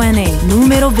 Number 20.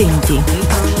 Numero 20.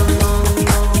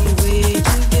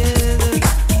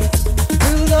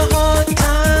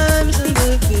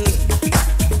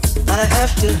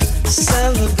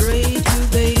 Celebrate you,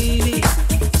 baby.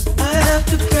 I have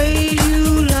to praise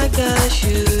you like I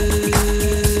should.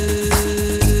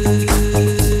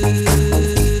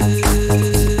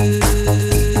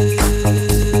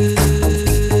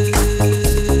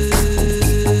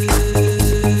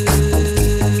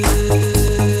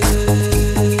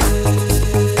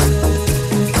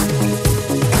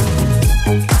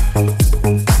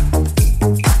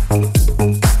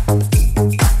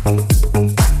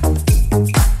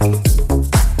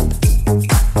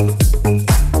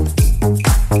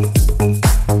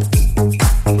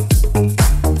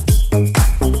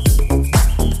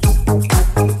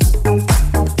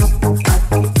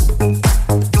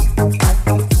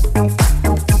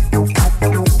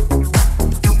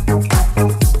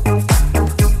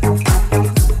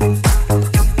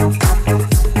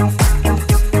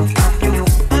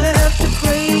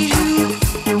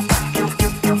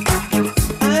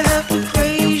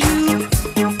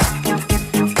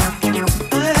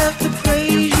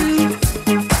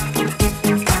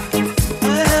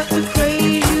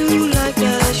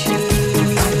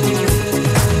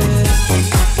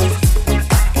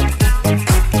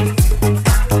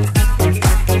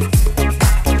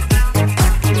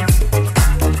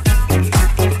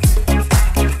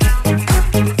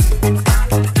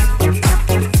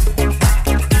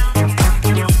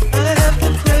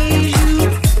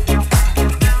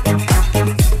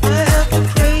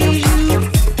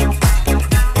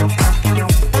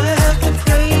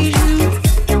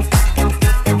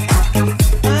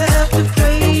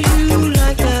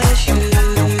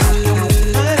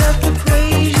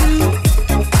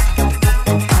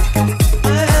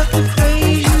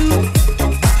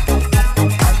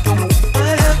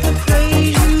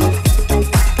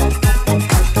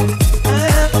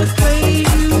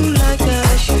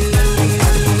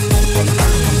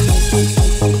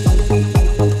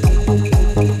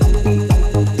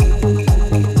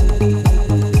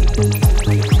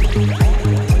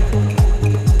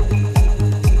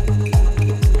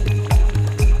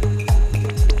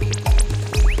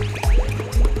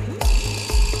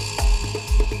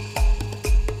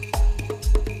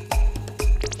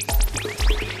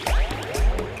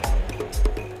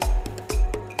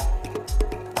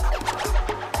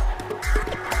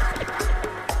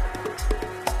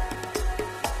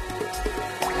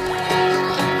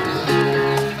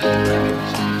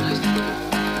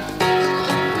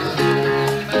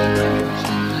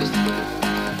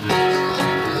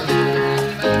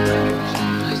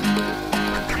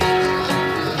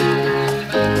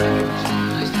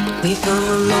 We've come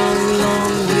a long,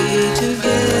 long way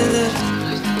together,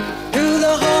 through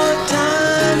the hard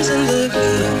times and the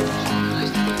good.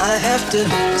 I have to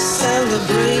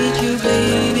celebrate you,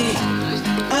 baby.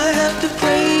 I have to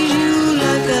praise you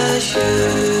like I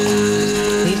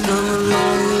should. We've come a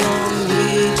long, long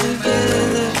way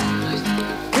together,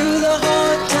 through the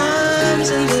hard times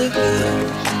and the good.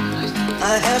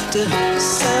 I have to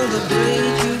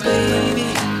celebrate you, baby.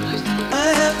 I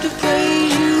have to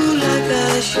praise you like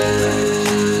I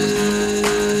should.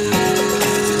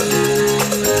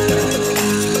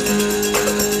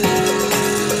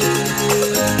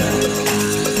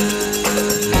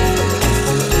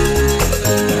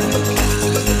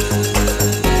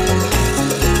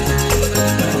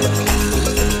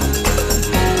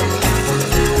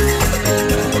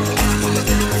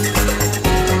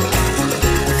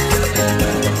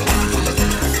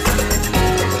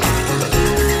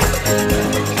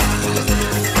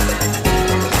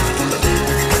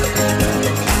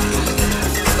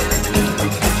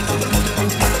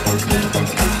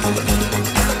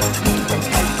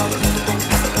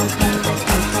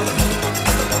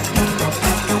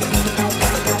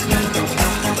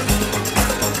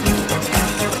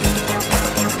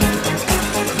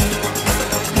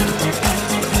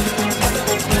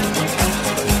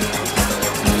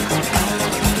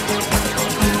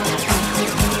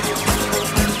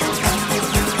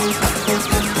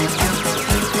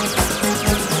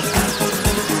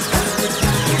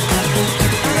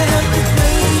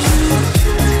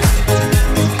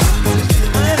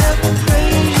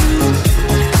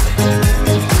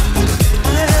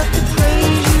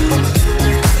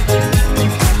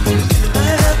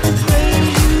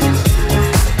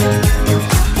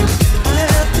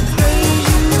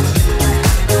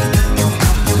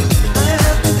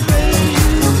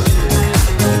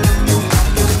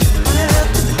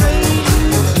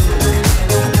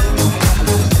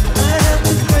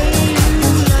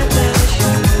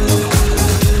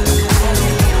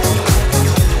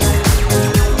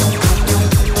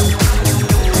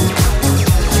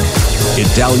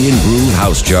 Italian Groove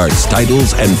House Charts,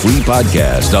 titles, and free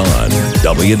podcast on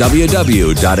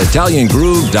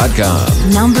www.italiangroove.com.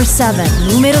 Number 7,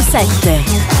 numero 7.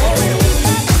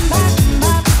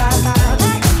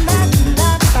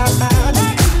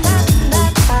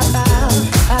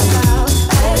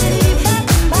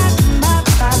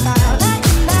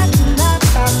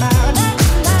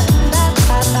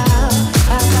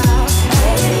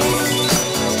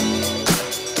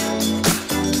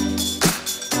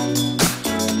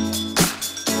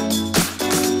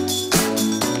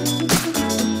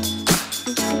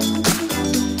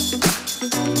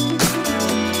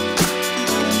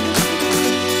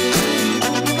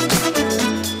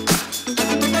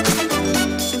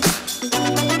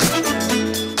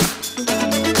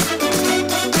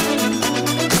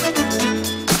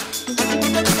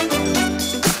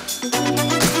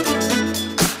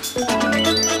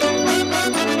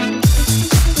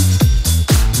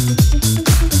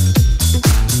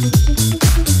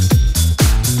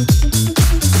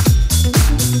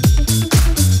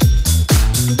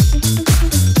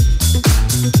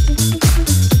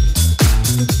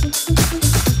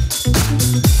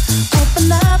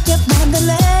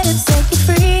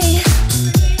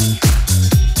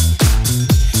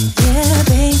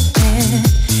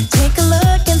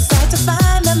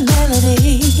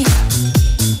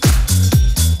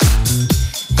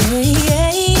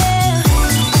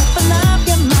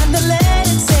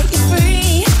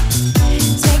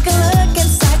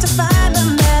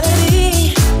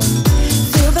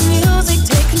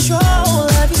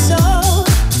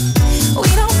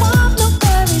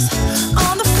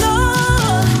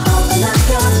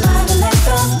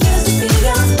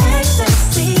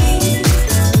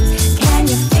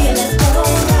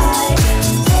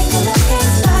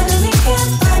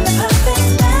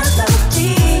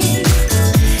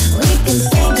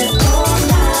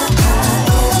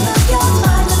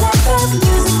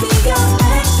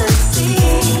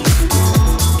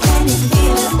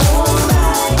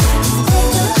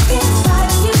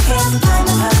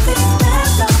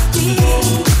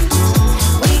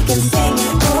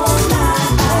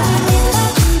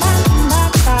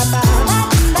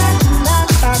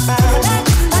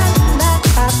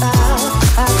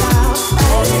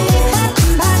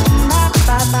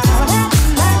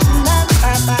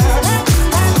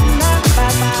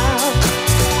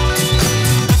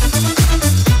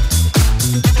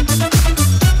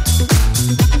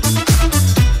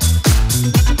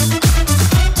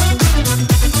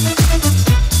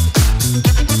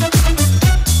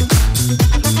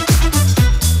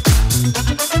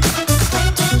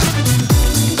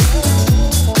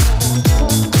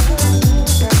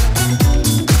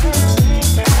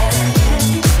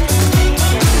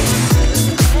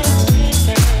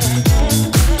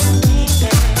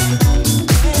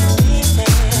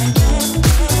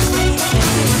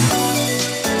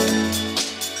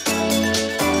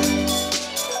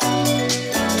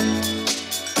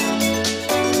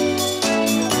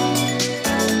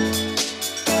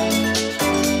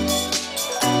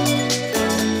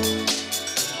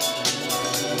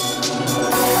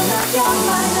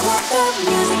 let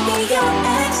music be your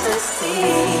ecstasy.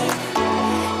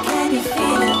 Can you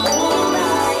feel it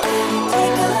alright?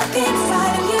 Take a look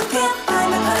inside and you can find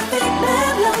the perfect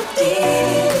melody.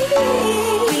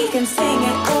 We can sing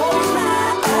it all night.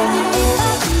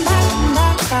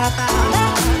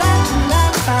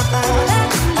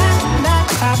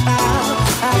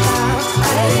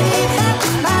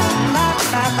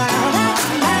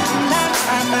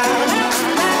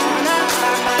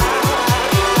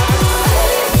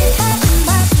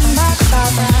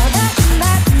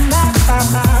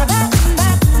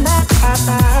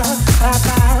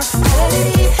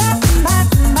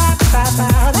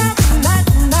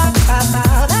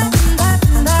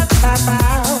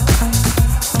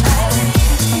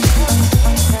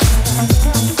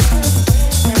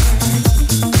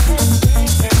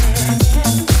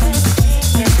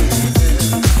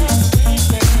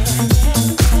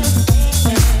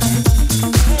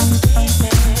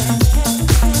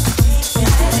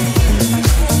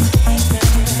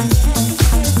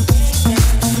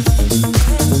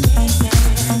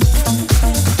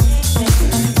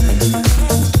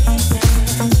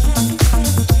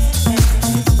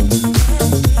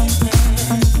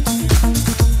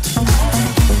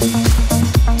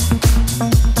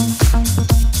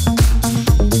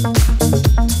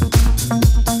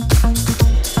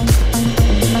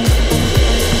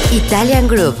 Italian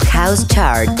Groove House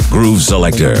Chart. Groove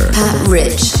Selector. Pat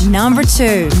Rich. Number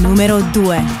 2, numero 2.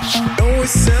 Know it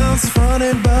sounds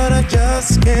funny, but I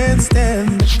just can't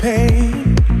stand the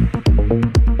pain.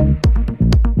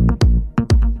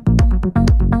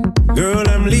 Girl,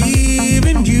 I'm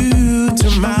leaving you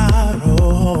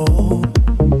tomorrow.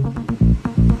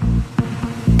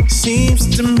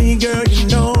 Seems to me, girl, you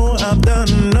know I've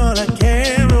done all I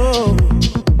can. Oh.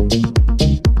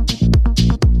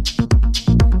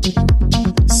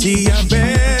 See, I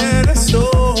better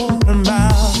slow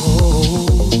about.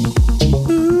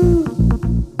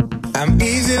 I'm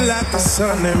easy like a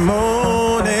Sunday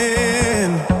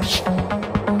morning.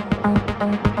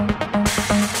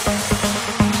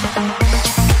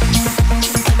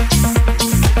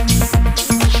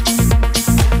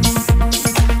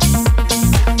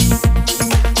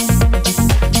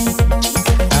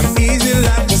 I'm easy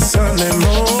like a Sunday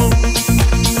morning.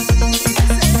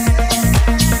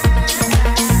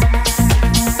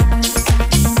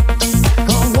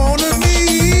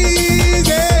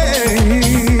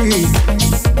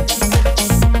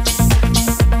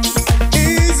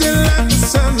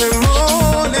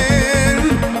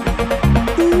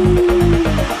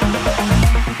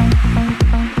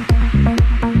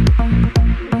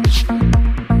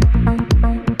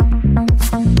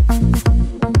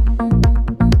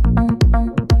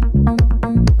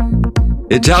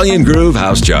 Italian Groove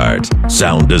House Chart.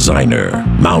 Sound designer,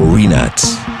 Maurinat.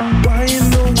 Why in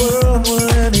the world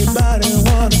would anybody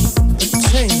want to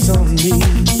change on me?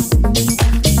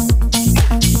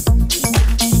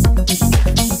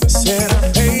 Said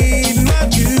I paid my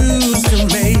dues to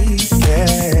make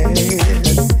it.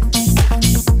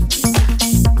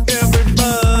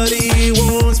 Everybody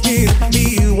wants me to be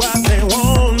what they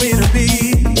want me to be.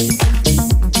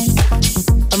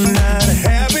 I'm not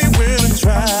happy when I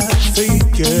try to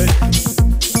fake it.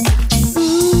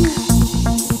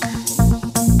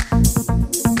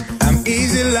 I'm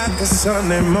easy like a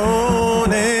Sunday morning.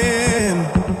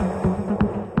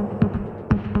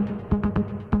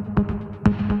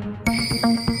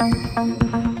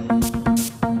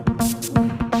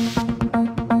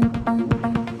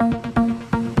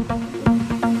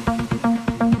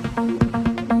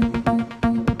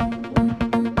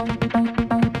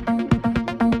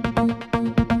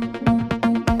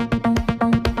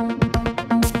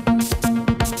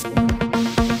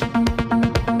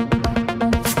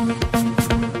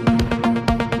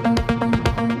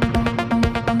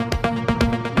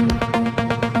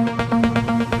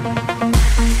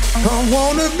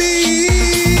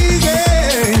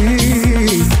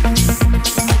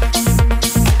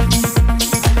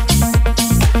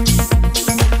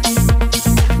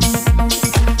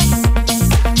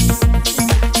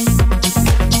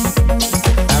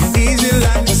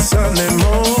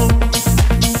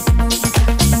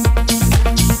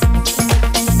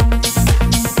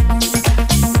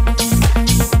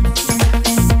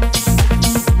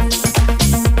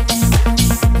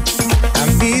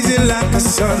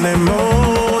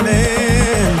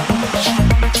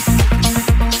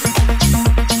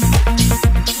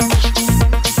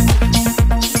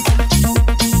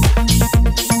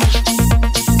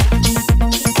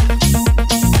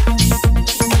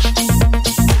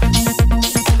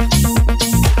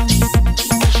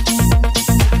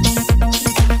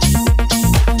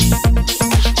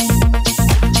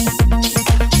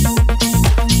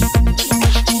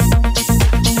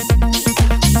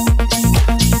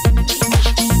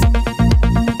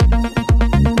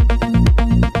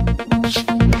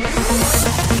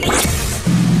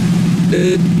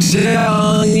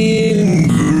 Italian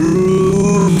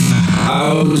Groove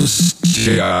House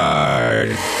Chart.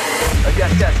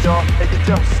 Yes, yes, y'all, if you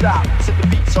don't stop, to the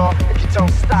beat, y'all, if you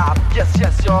don't stop. Yes,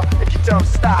 yes, y'all, if you don't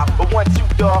stop. But 1, 2,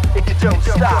 y'all, if you don't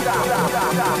stop.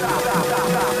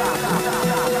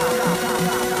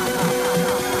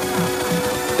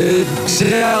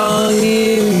 Italian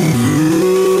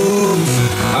Groove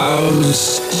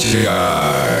House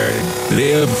Chart.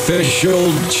 The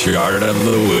official chart of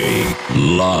the week.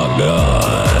 Log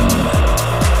on.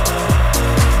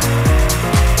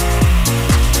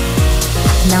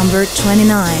 Number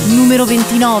 29. Numero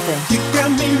 29. You got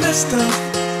me messed up.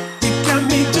 You got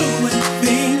me doing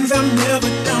things I've never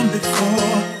done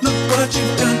before. Look what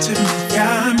you've done to me.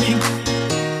 Got me.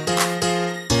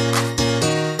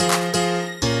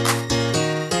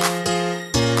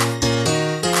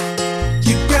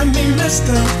 You got me messed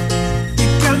up. You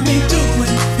got me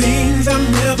doing things I've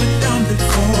never done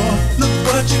before. Look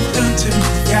what you've done to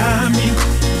me. Got me.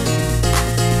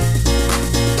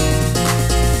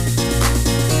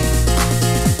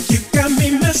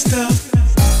 Messed up.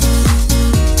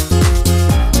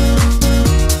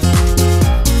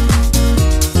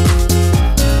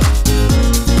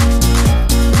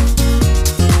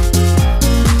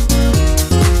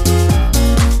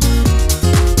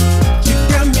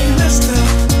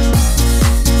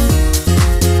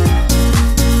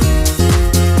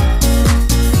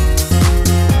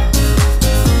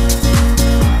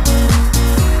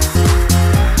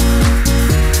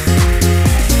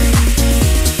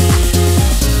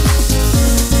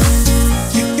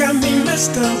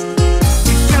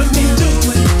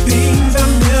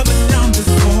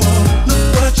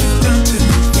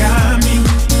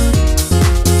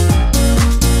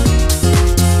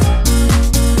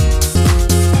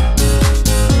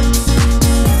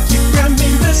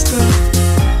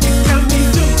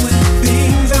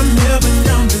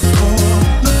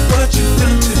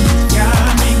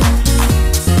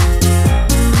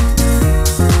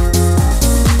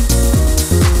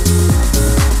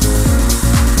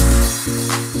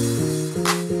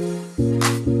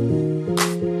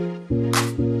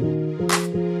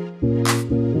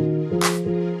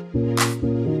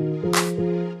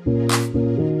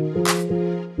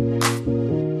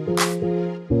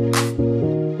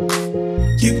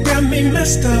 You got me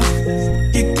messed up.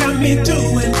 You got me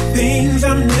doing things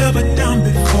I've never done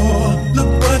before.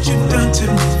 Look what you've done to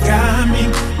me. Got me.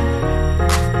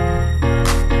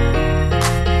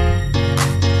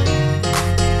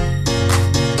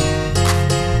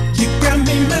 You got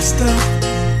me messed up.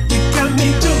 You got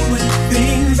me doing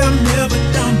things I've never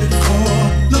done before.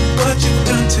 Look what you've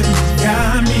done to me.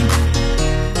 Got me.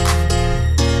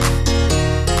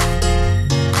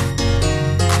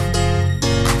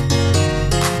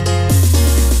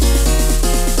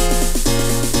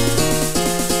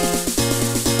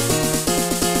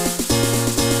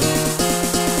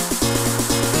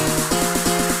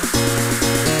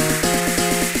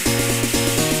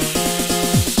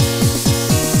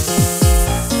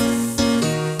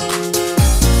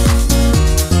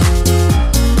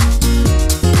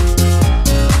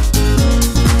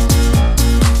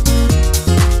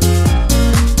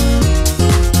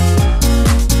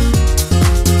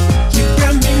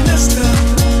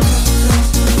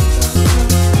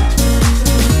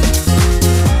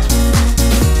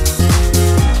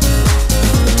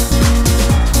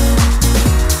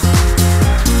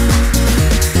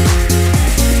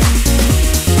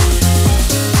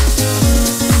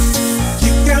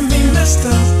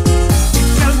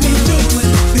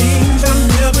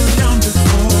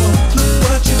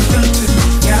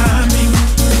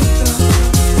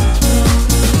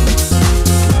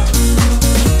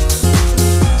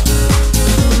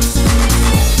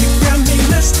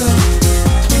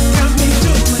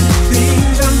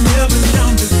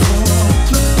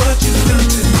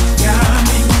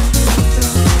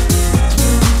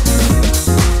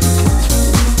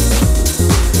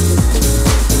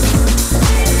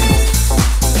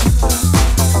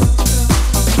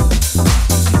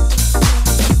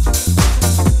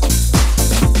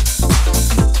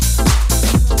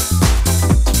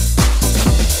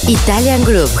 Italian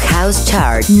Groove House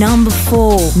Chart. Number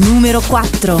 4. Numero 4.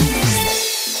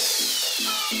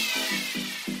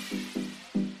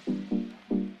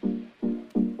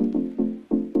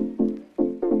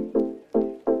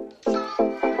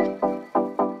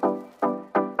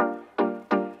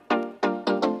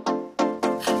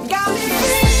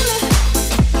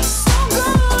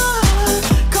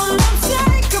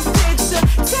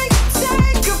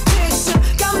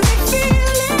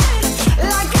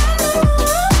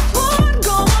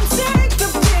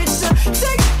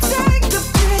 Take the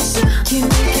picture.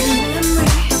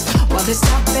 While they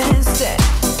stop instead.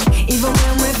 Even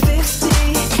when we're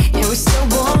 50, yeah, we still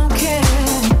won't care.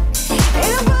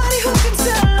 Ain't nobody who can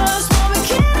tell us what we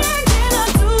can and cannot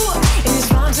do. In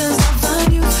these mountains, I'll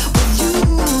find you with you.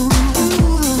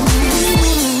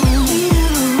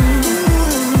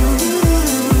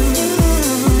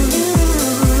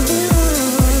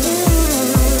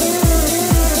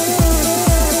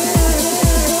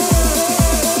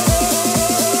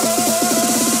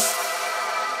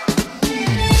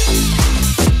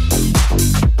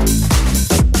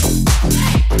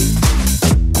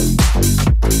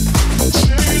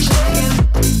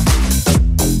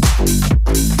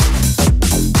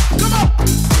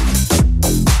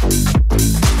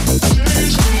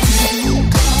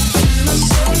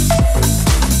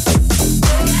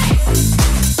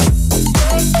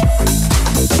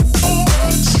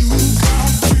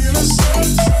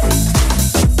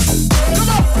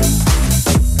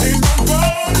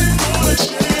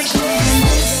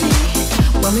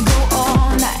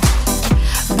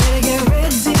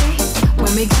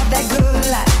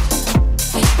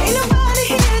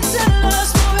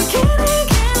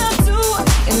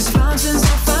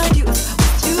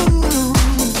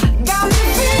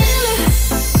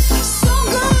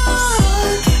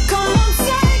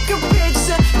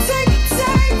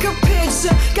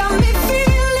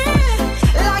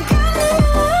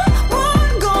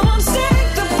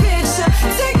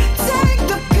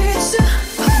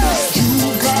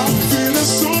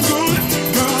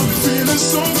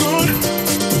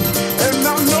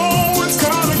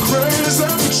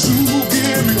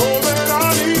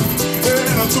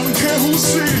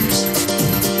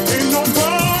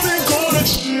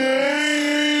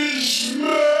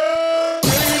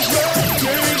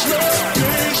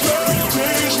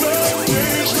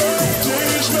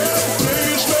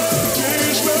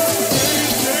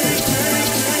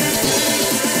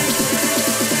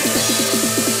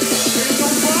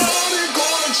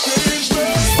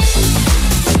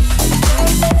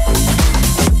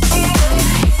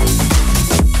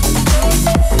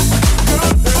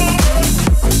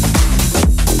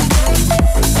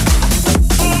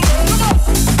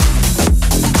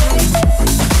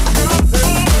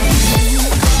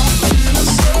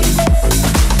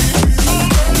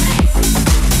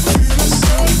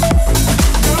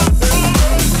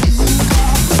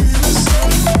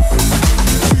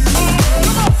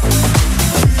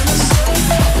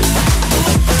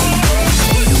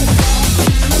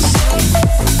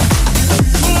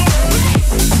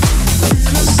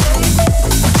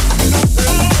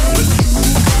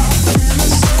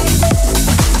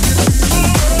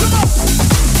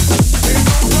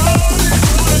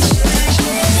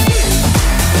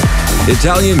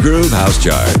 Italian Groove House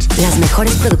Chart. Las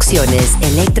mejores producciones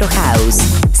Electro House,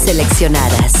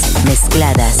 seleccionadas,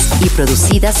 mezcladas y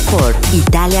producidas por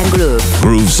Italian Groove.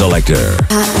 Groove Selector.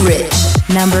 Rich.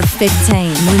 Number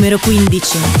 15, numero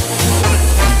 15.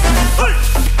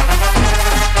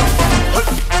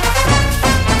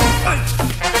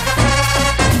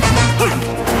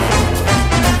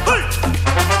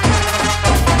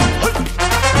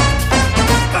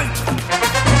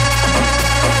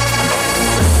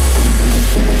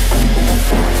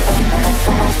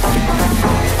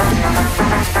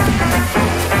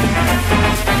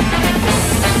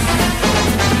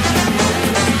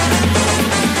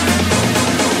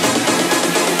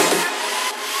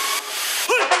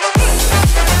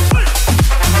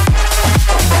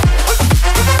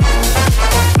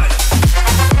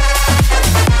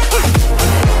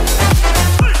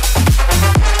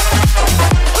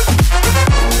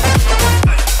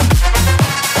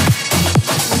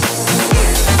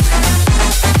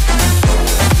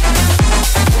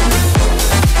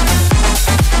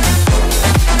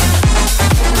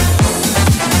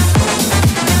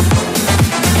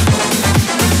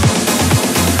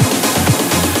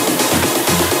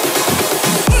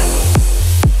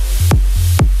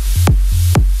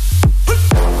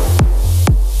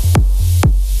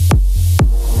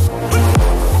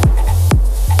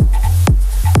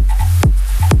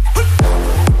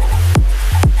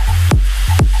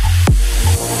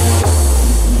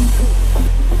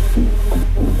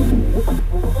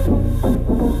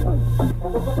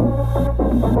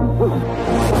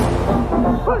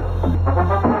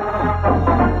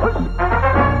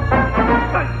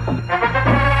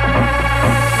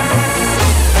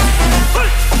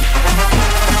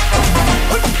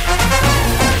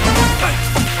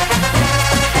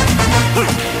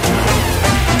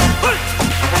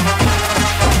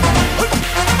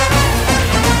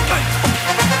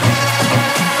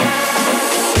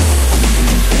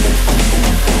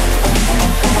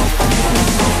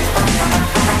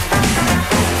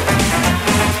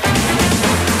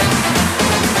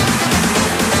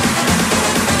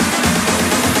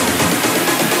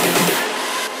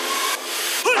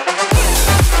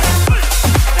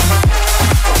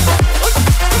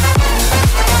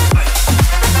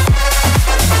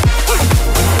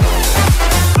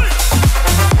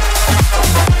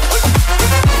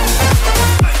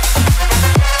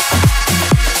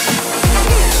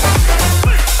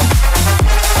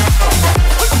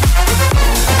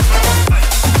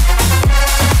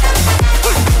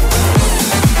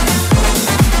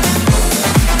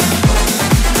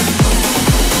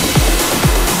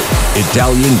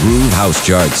 Italian Groove House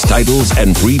Charts, titles,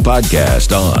 and free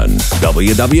podcast on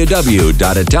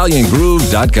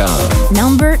www.italiangroove.com.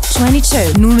 Number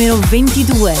 22, numero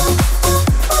 22.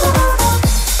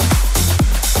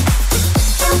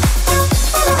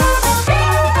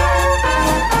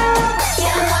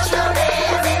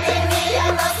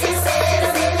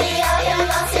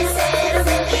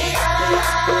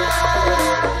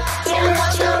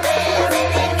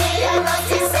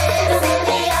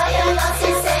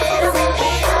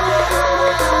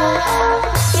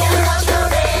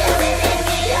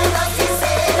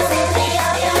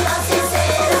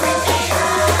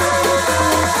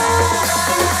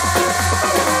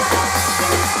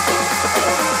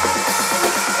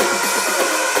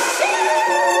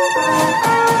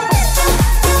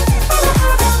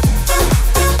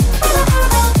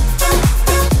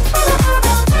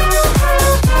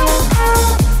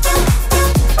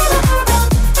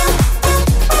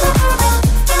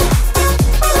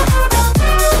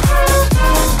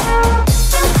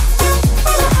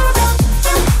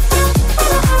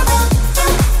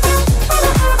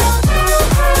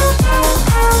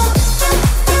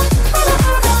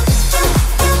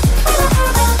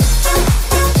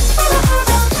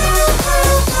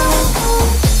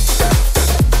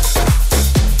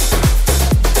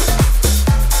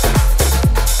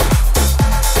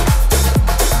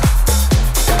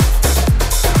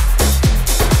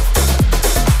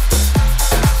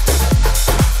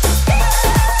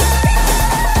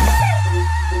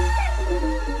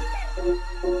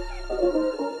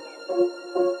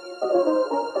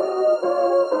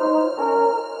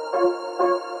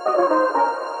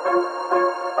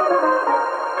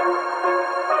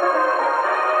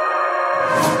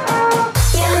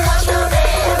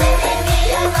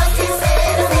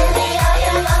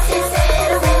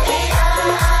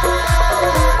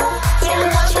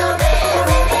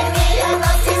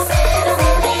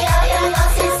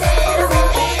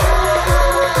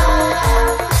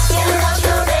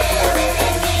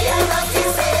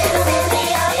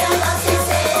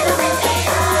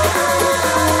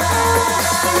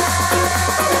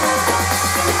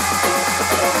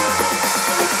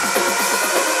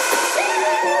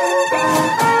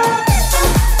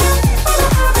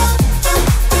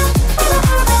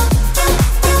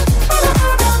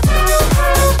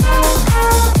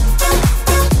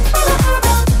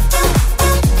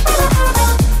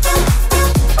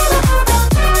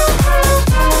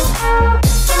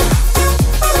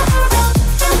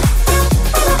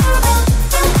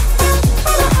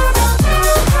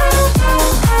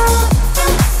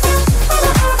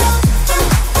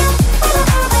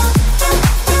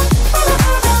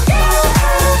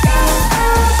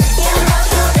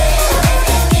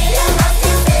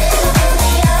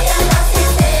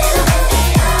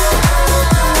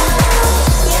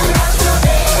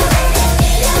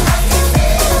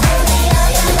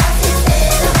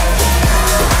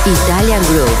 Italian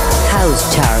Groove House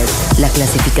Chart, la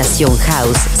clasificación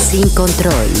house sin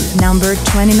control. Number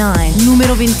 29,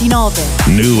 numero 29.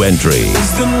 New entry.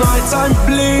 As the nighttime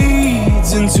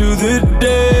bleeds into the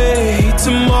day,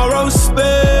 tomorrow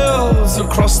spills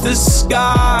across the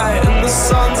sky, and the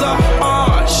suns are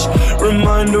harsh.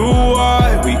 Reminder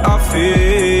why we are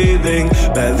feeling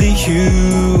barely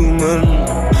human.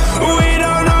 We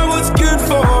don't know what's good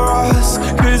for us,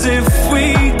 'cause if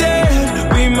we did,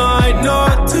 we might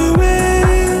not do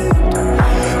it.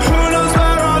 Who knows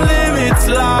where our limits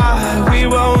lie? We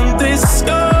won't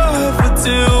discover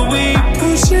till we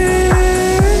push it.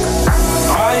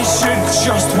 I should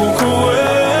just walk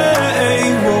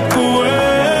away,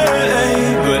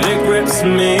 but it grips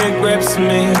me,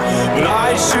 but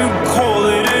I should call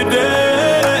it a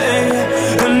day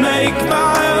and make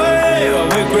my way.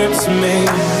 Oh, it grips me,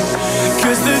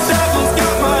 'cause the devil's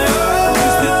got my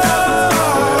arms,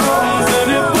 and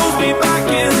it pulls me back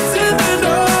into the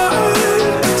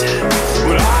night.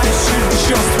 But I should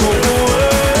just walk away.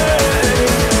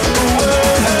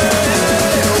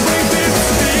 It grips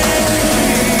me,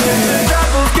 and the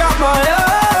devil's got my arms.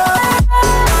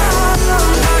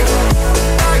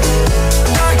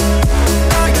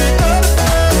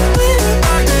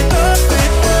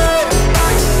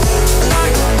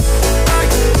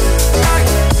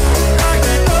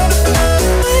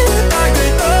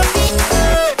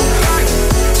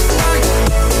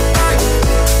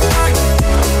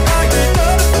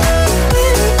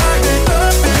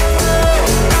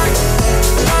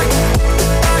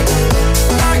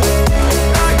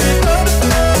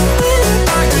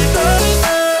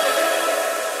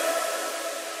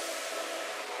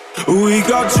 We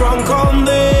got drunk on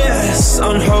this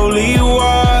unholy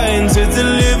wine to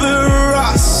deliver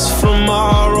us from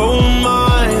our own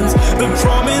minds. The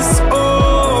promise of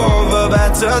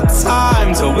at a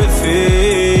time till we're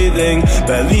feeling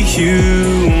barely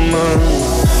human.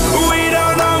 We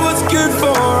don't know what's good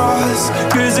for us,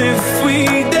 'cause if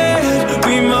we did,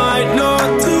 we might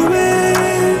not do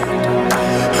it.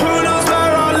 Who knows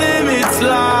where our limits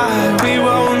lie? We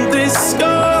won't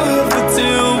discover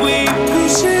till we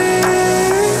push it.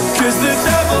 'Cause the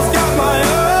devil's got my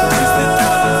arms,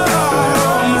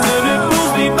 and it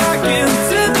pulls me back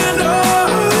into the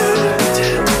night.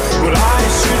 Well, I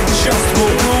should just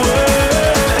walk away,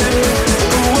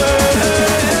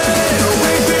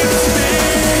 away from me.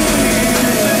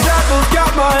 The devil's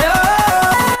got my arms.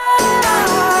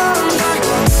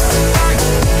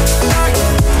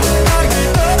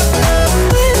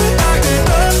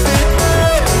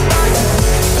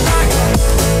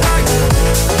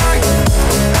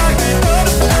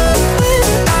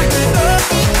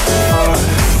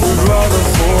 Would rather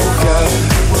forget,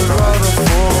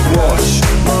 wash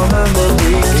my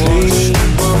memory clean.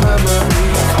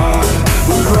 I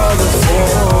would rather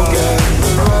forget,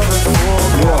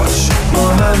 wash my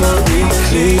memory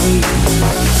clean.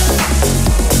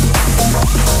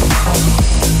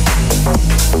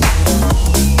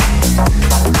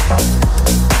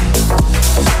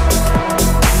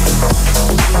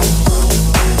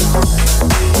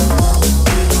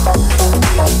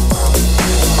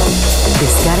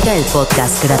 Descarga el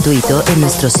podcast gratuito en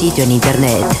nuestro sitio en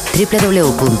internet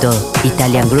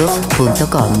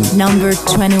www.italiangroove.com. Number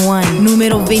 21,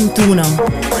 numero 21.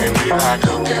 Maybe like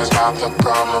who cares about the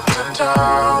problems in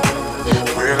town?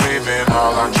 We're leaving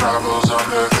all our troubles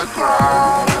under the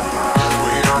ground.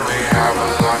 We only have a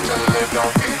life to live,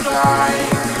 don't be blind.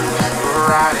 We're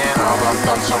riding all our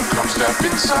thoughts, so come step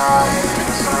inside.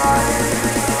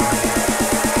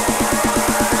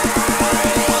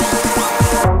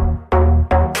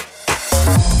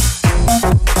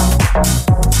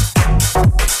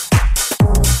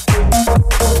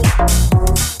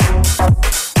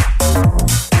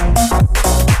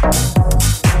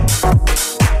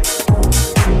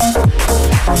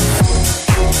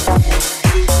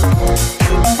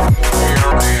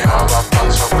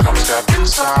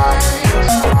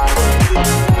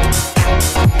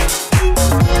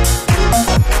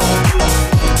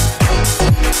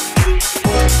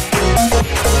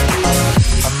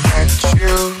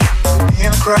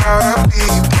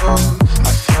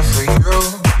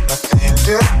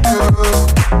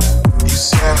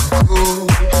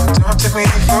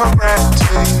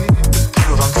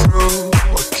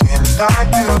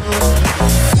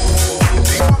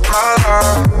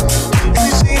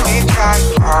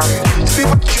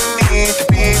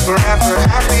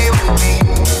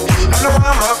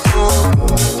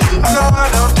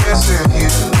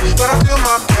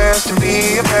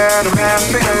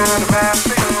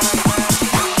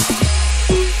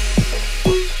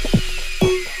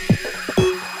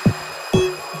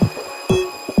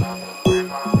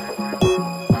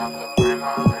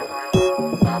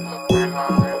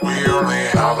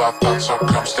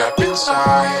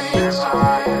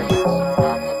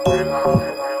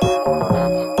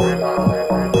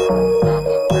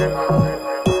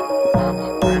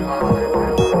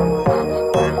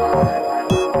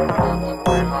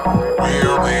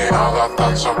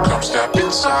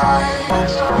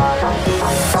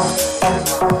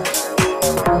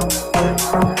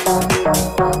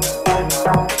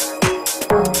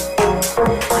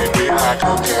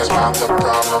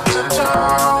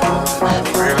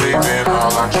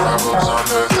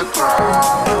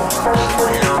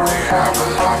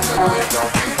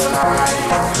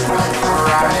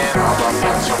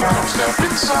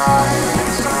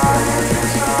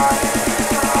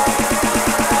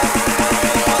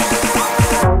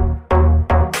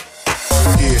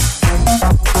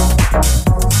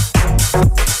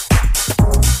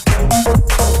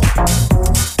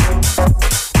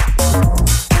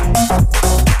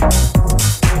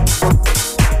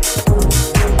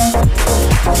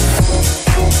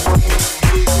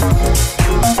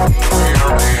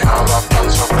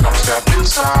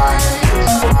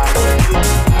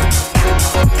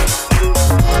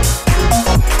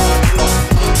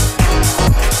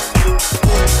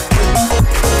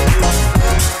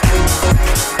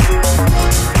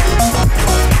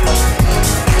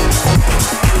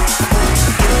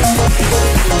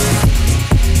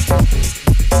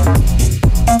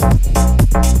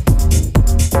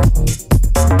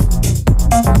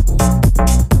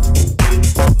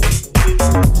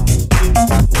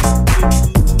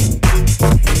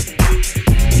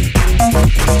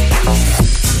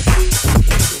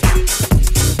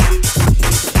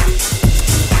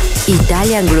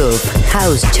 Italian Groove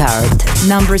House Chart.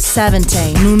 Number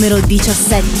 70, numero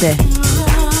 17.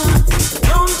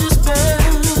 Don't despair.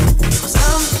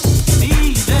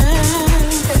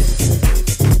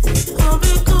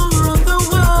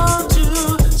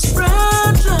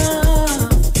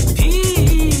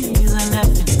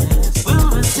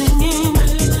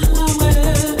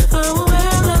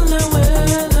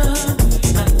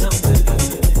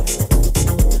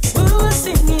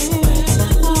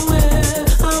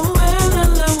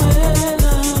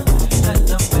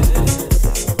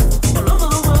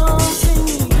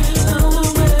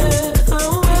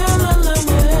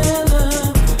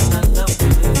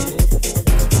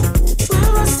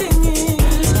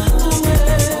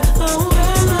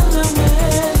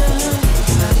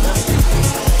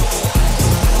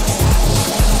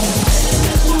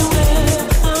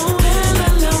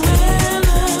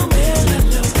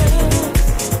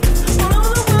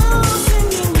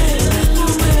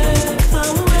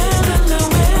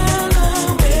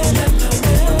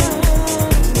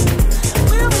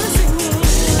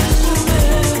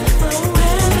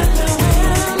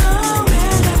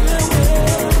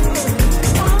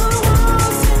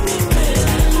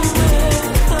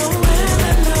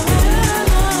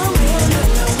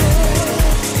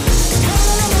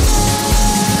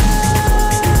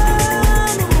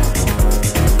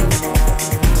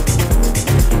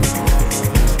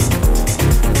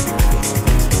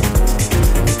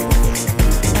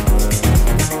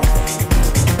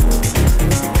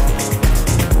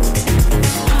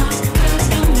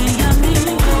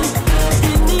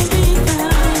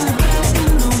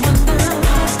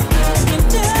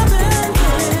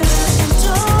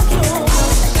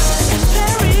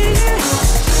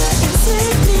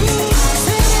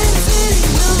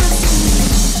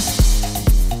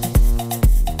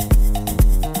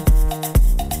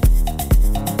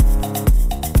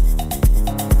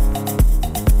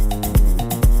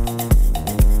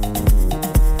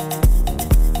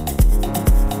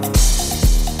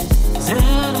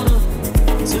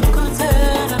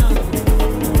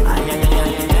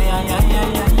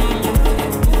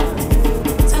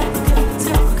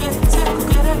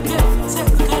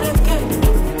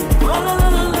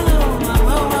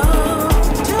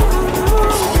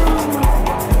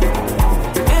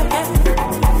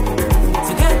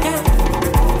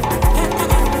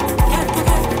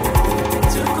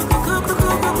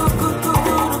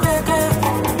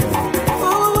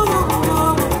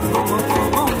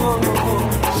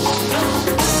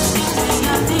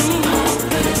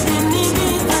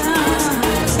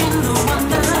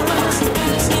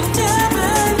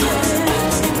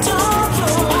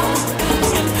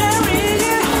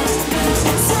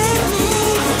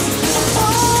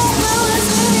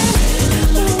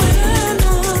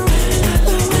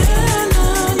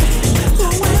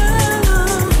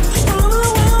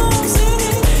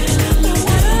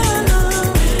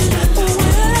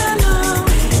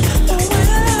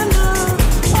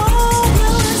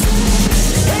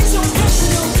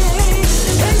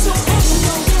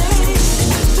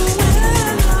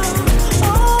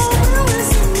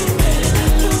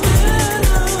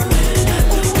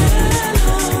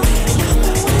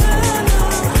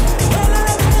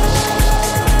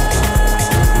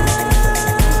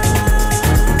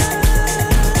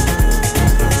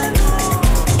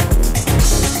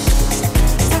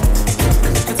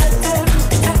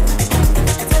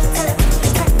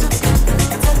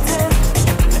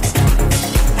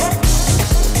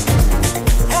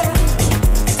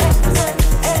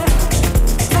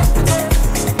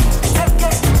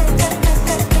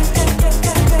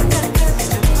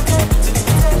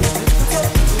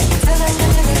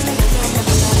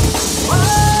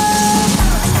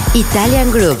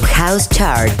 Italian Groove House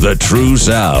Chart. The true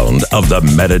sound of the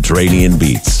Mediterranean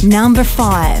beats. Number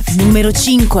 5, numero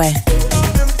 5.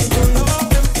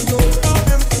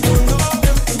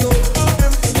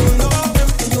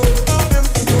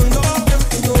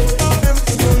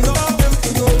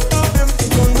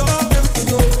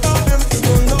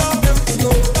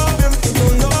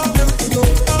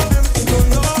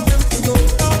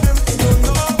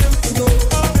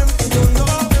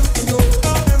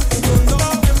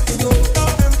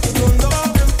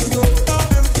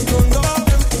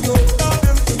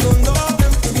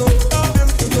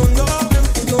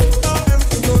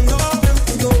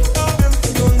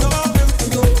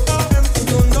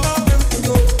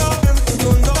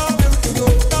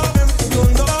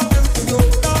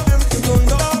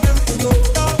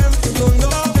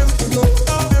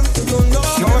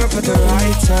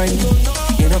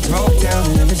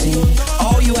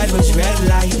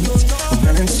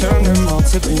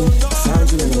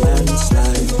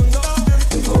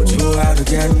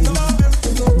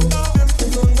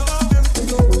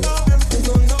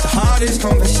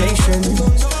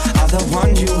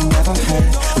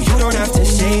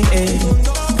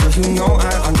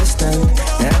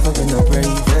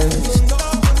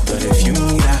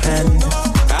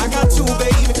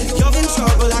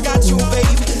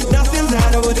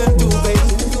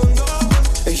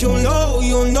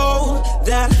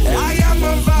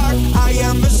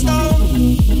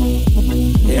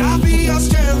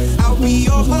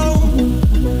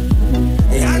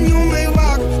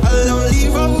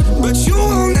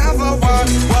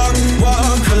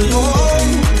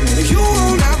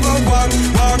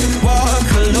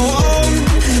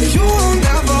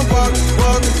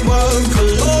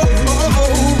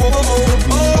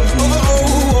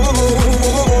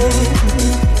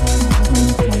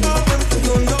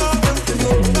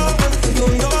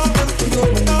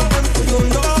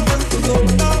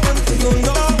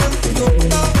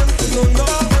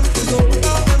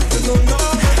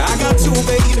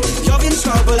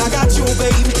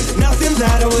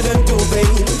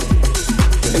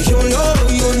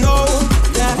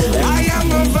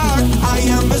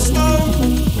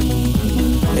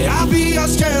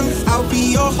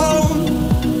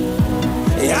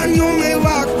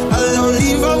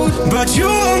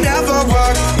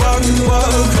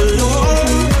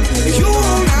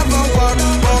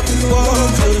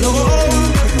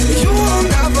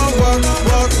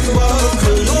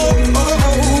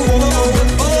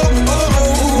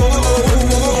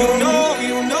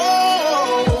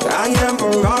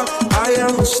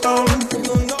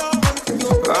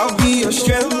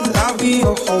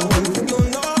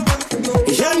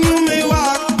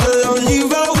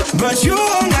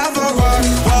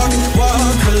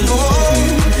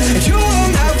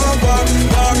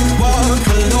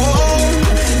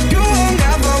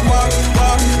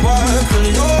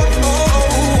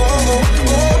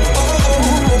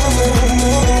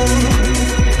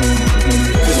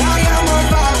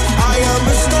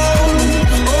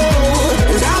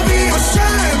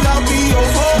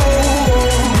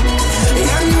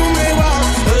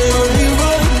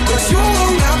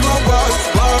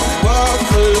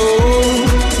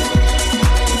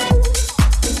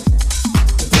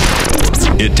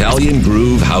 Italian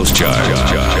Groove House Chart.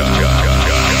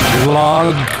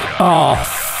 Log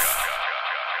off.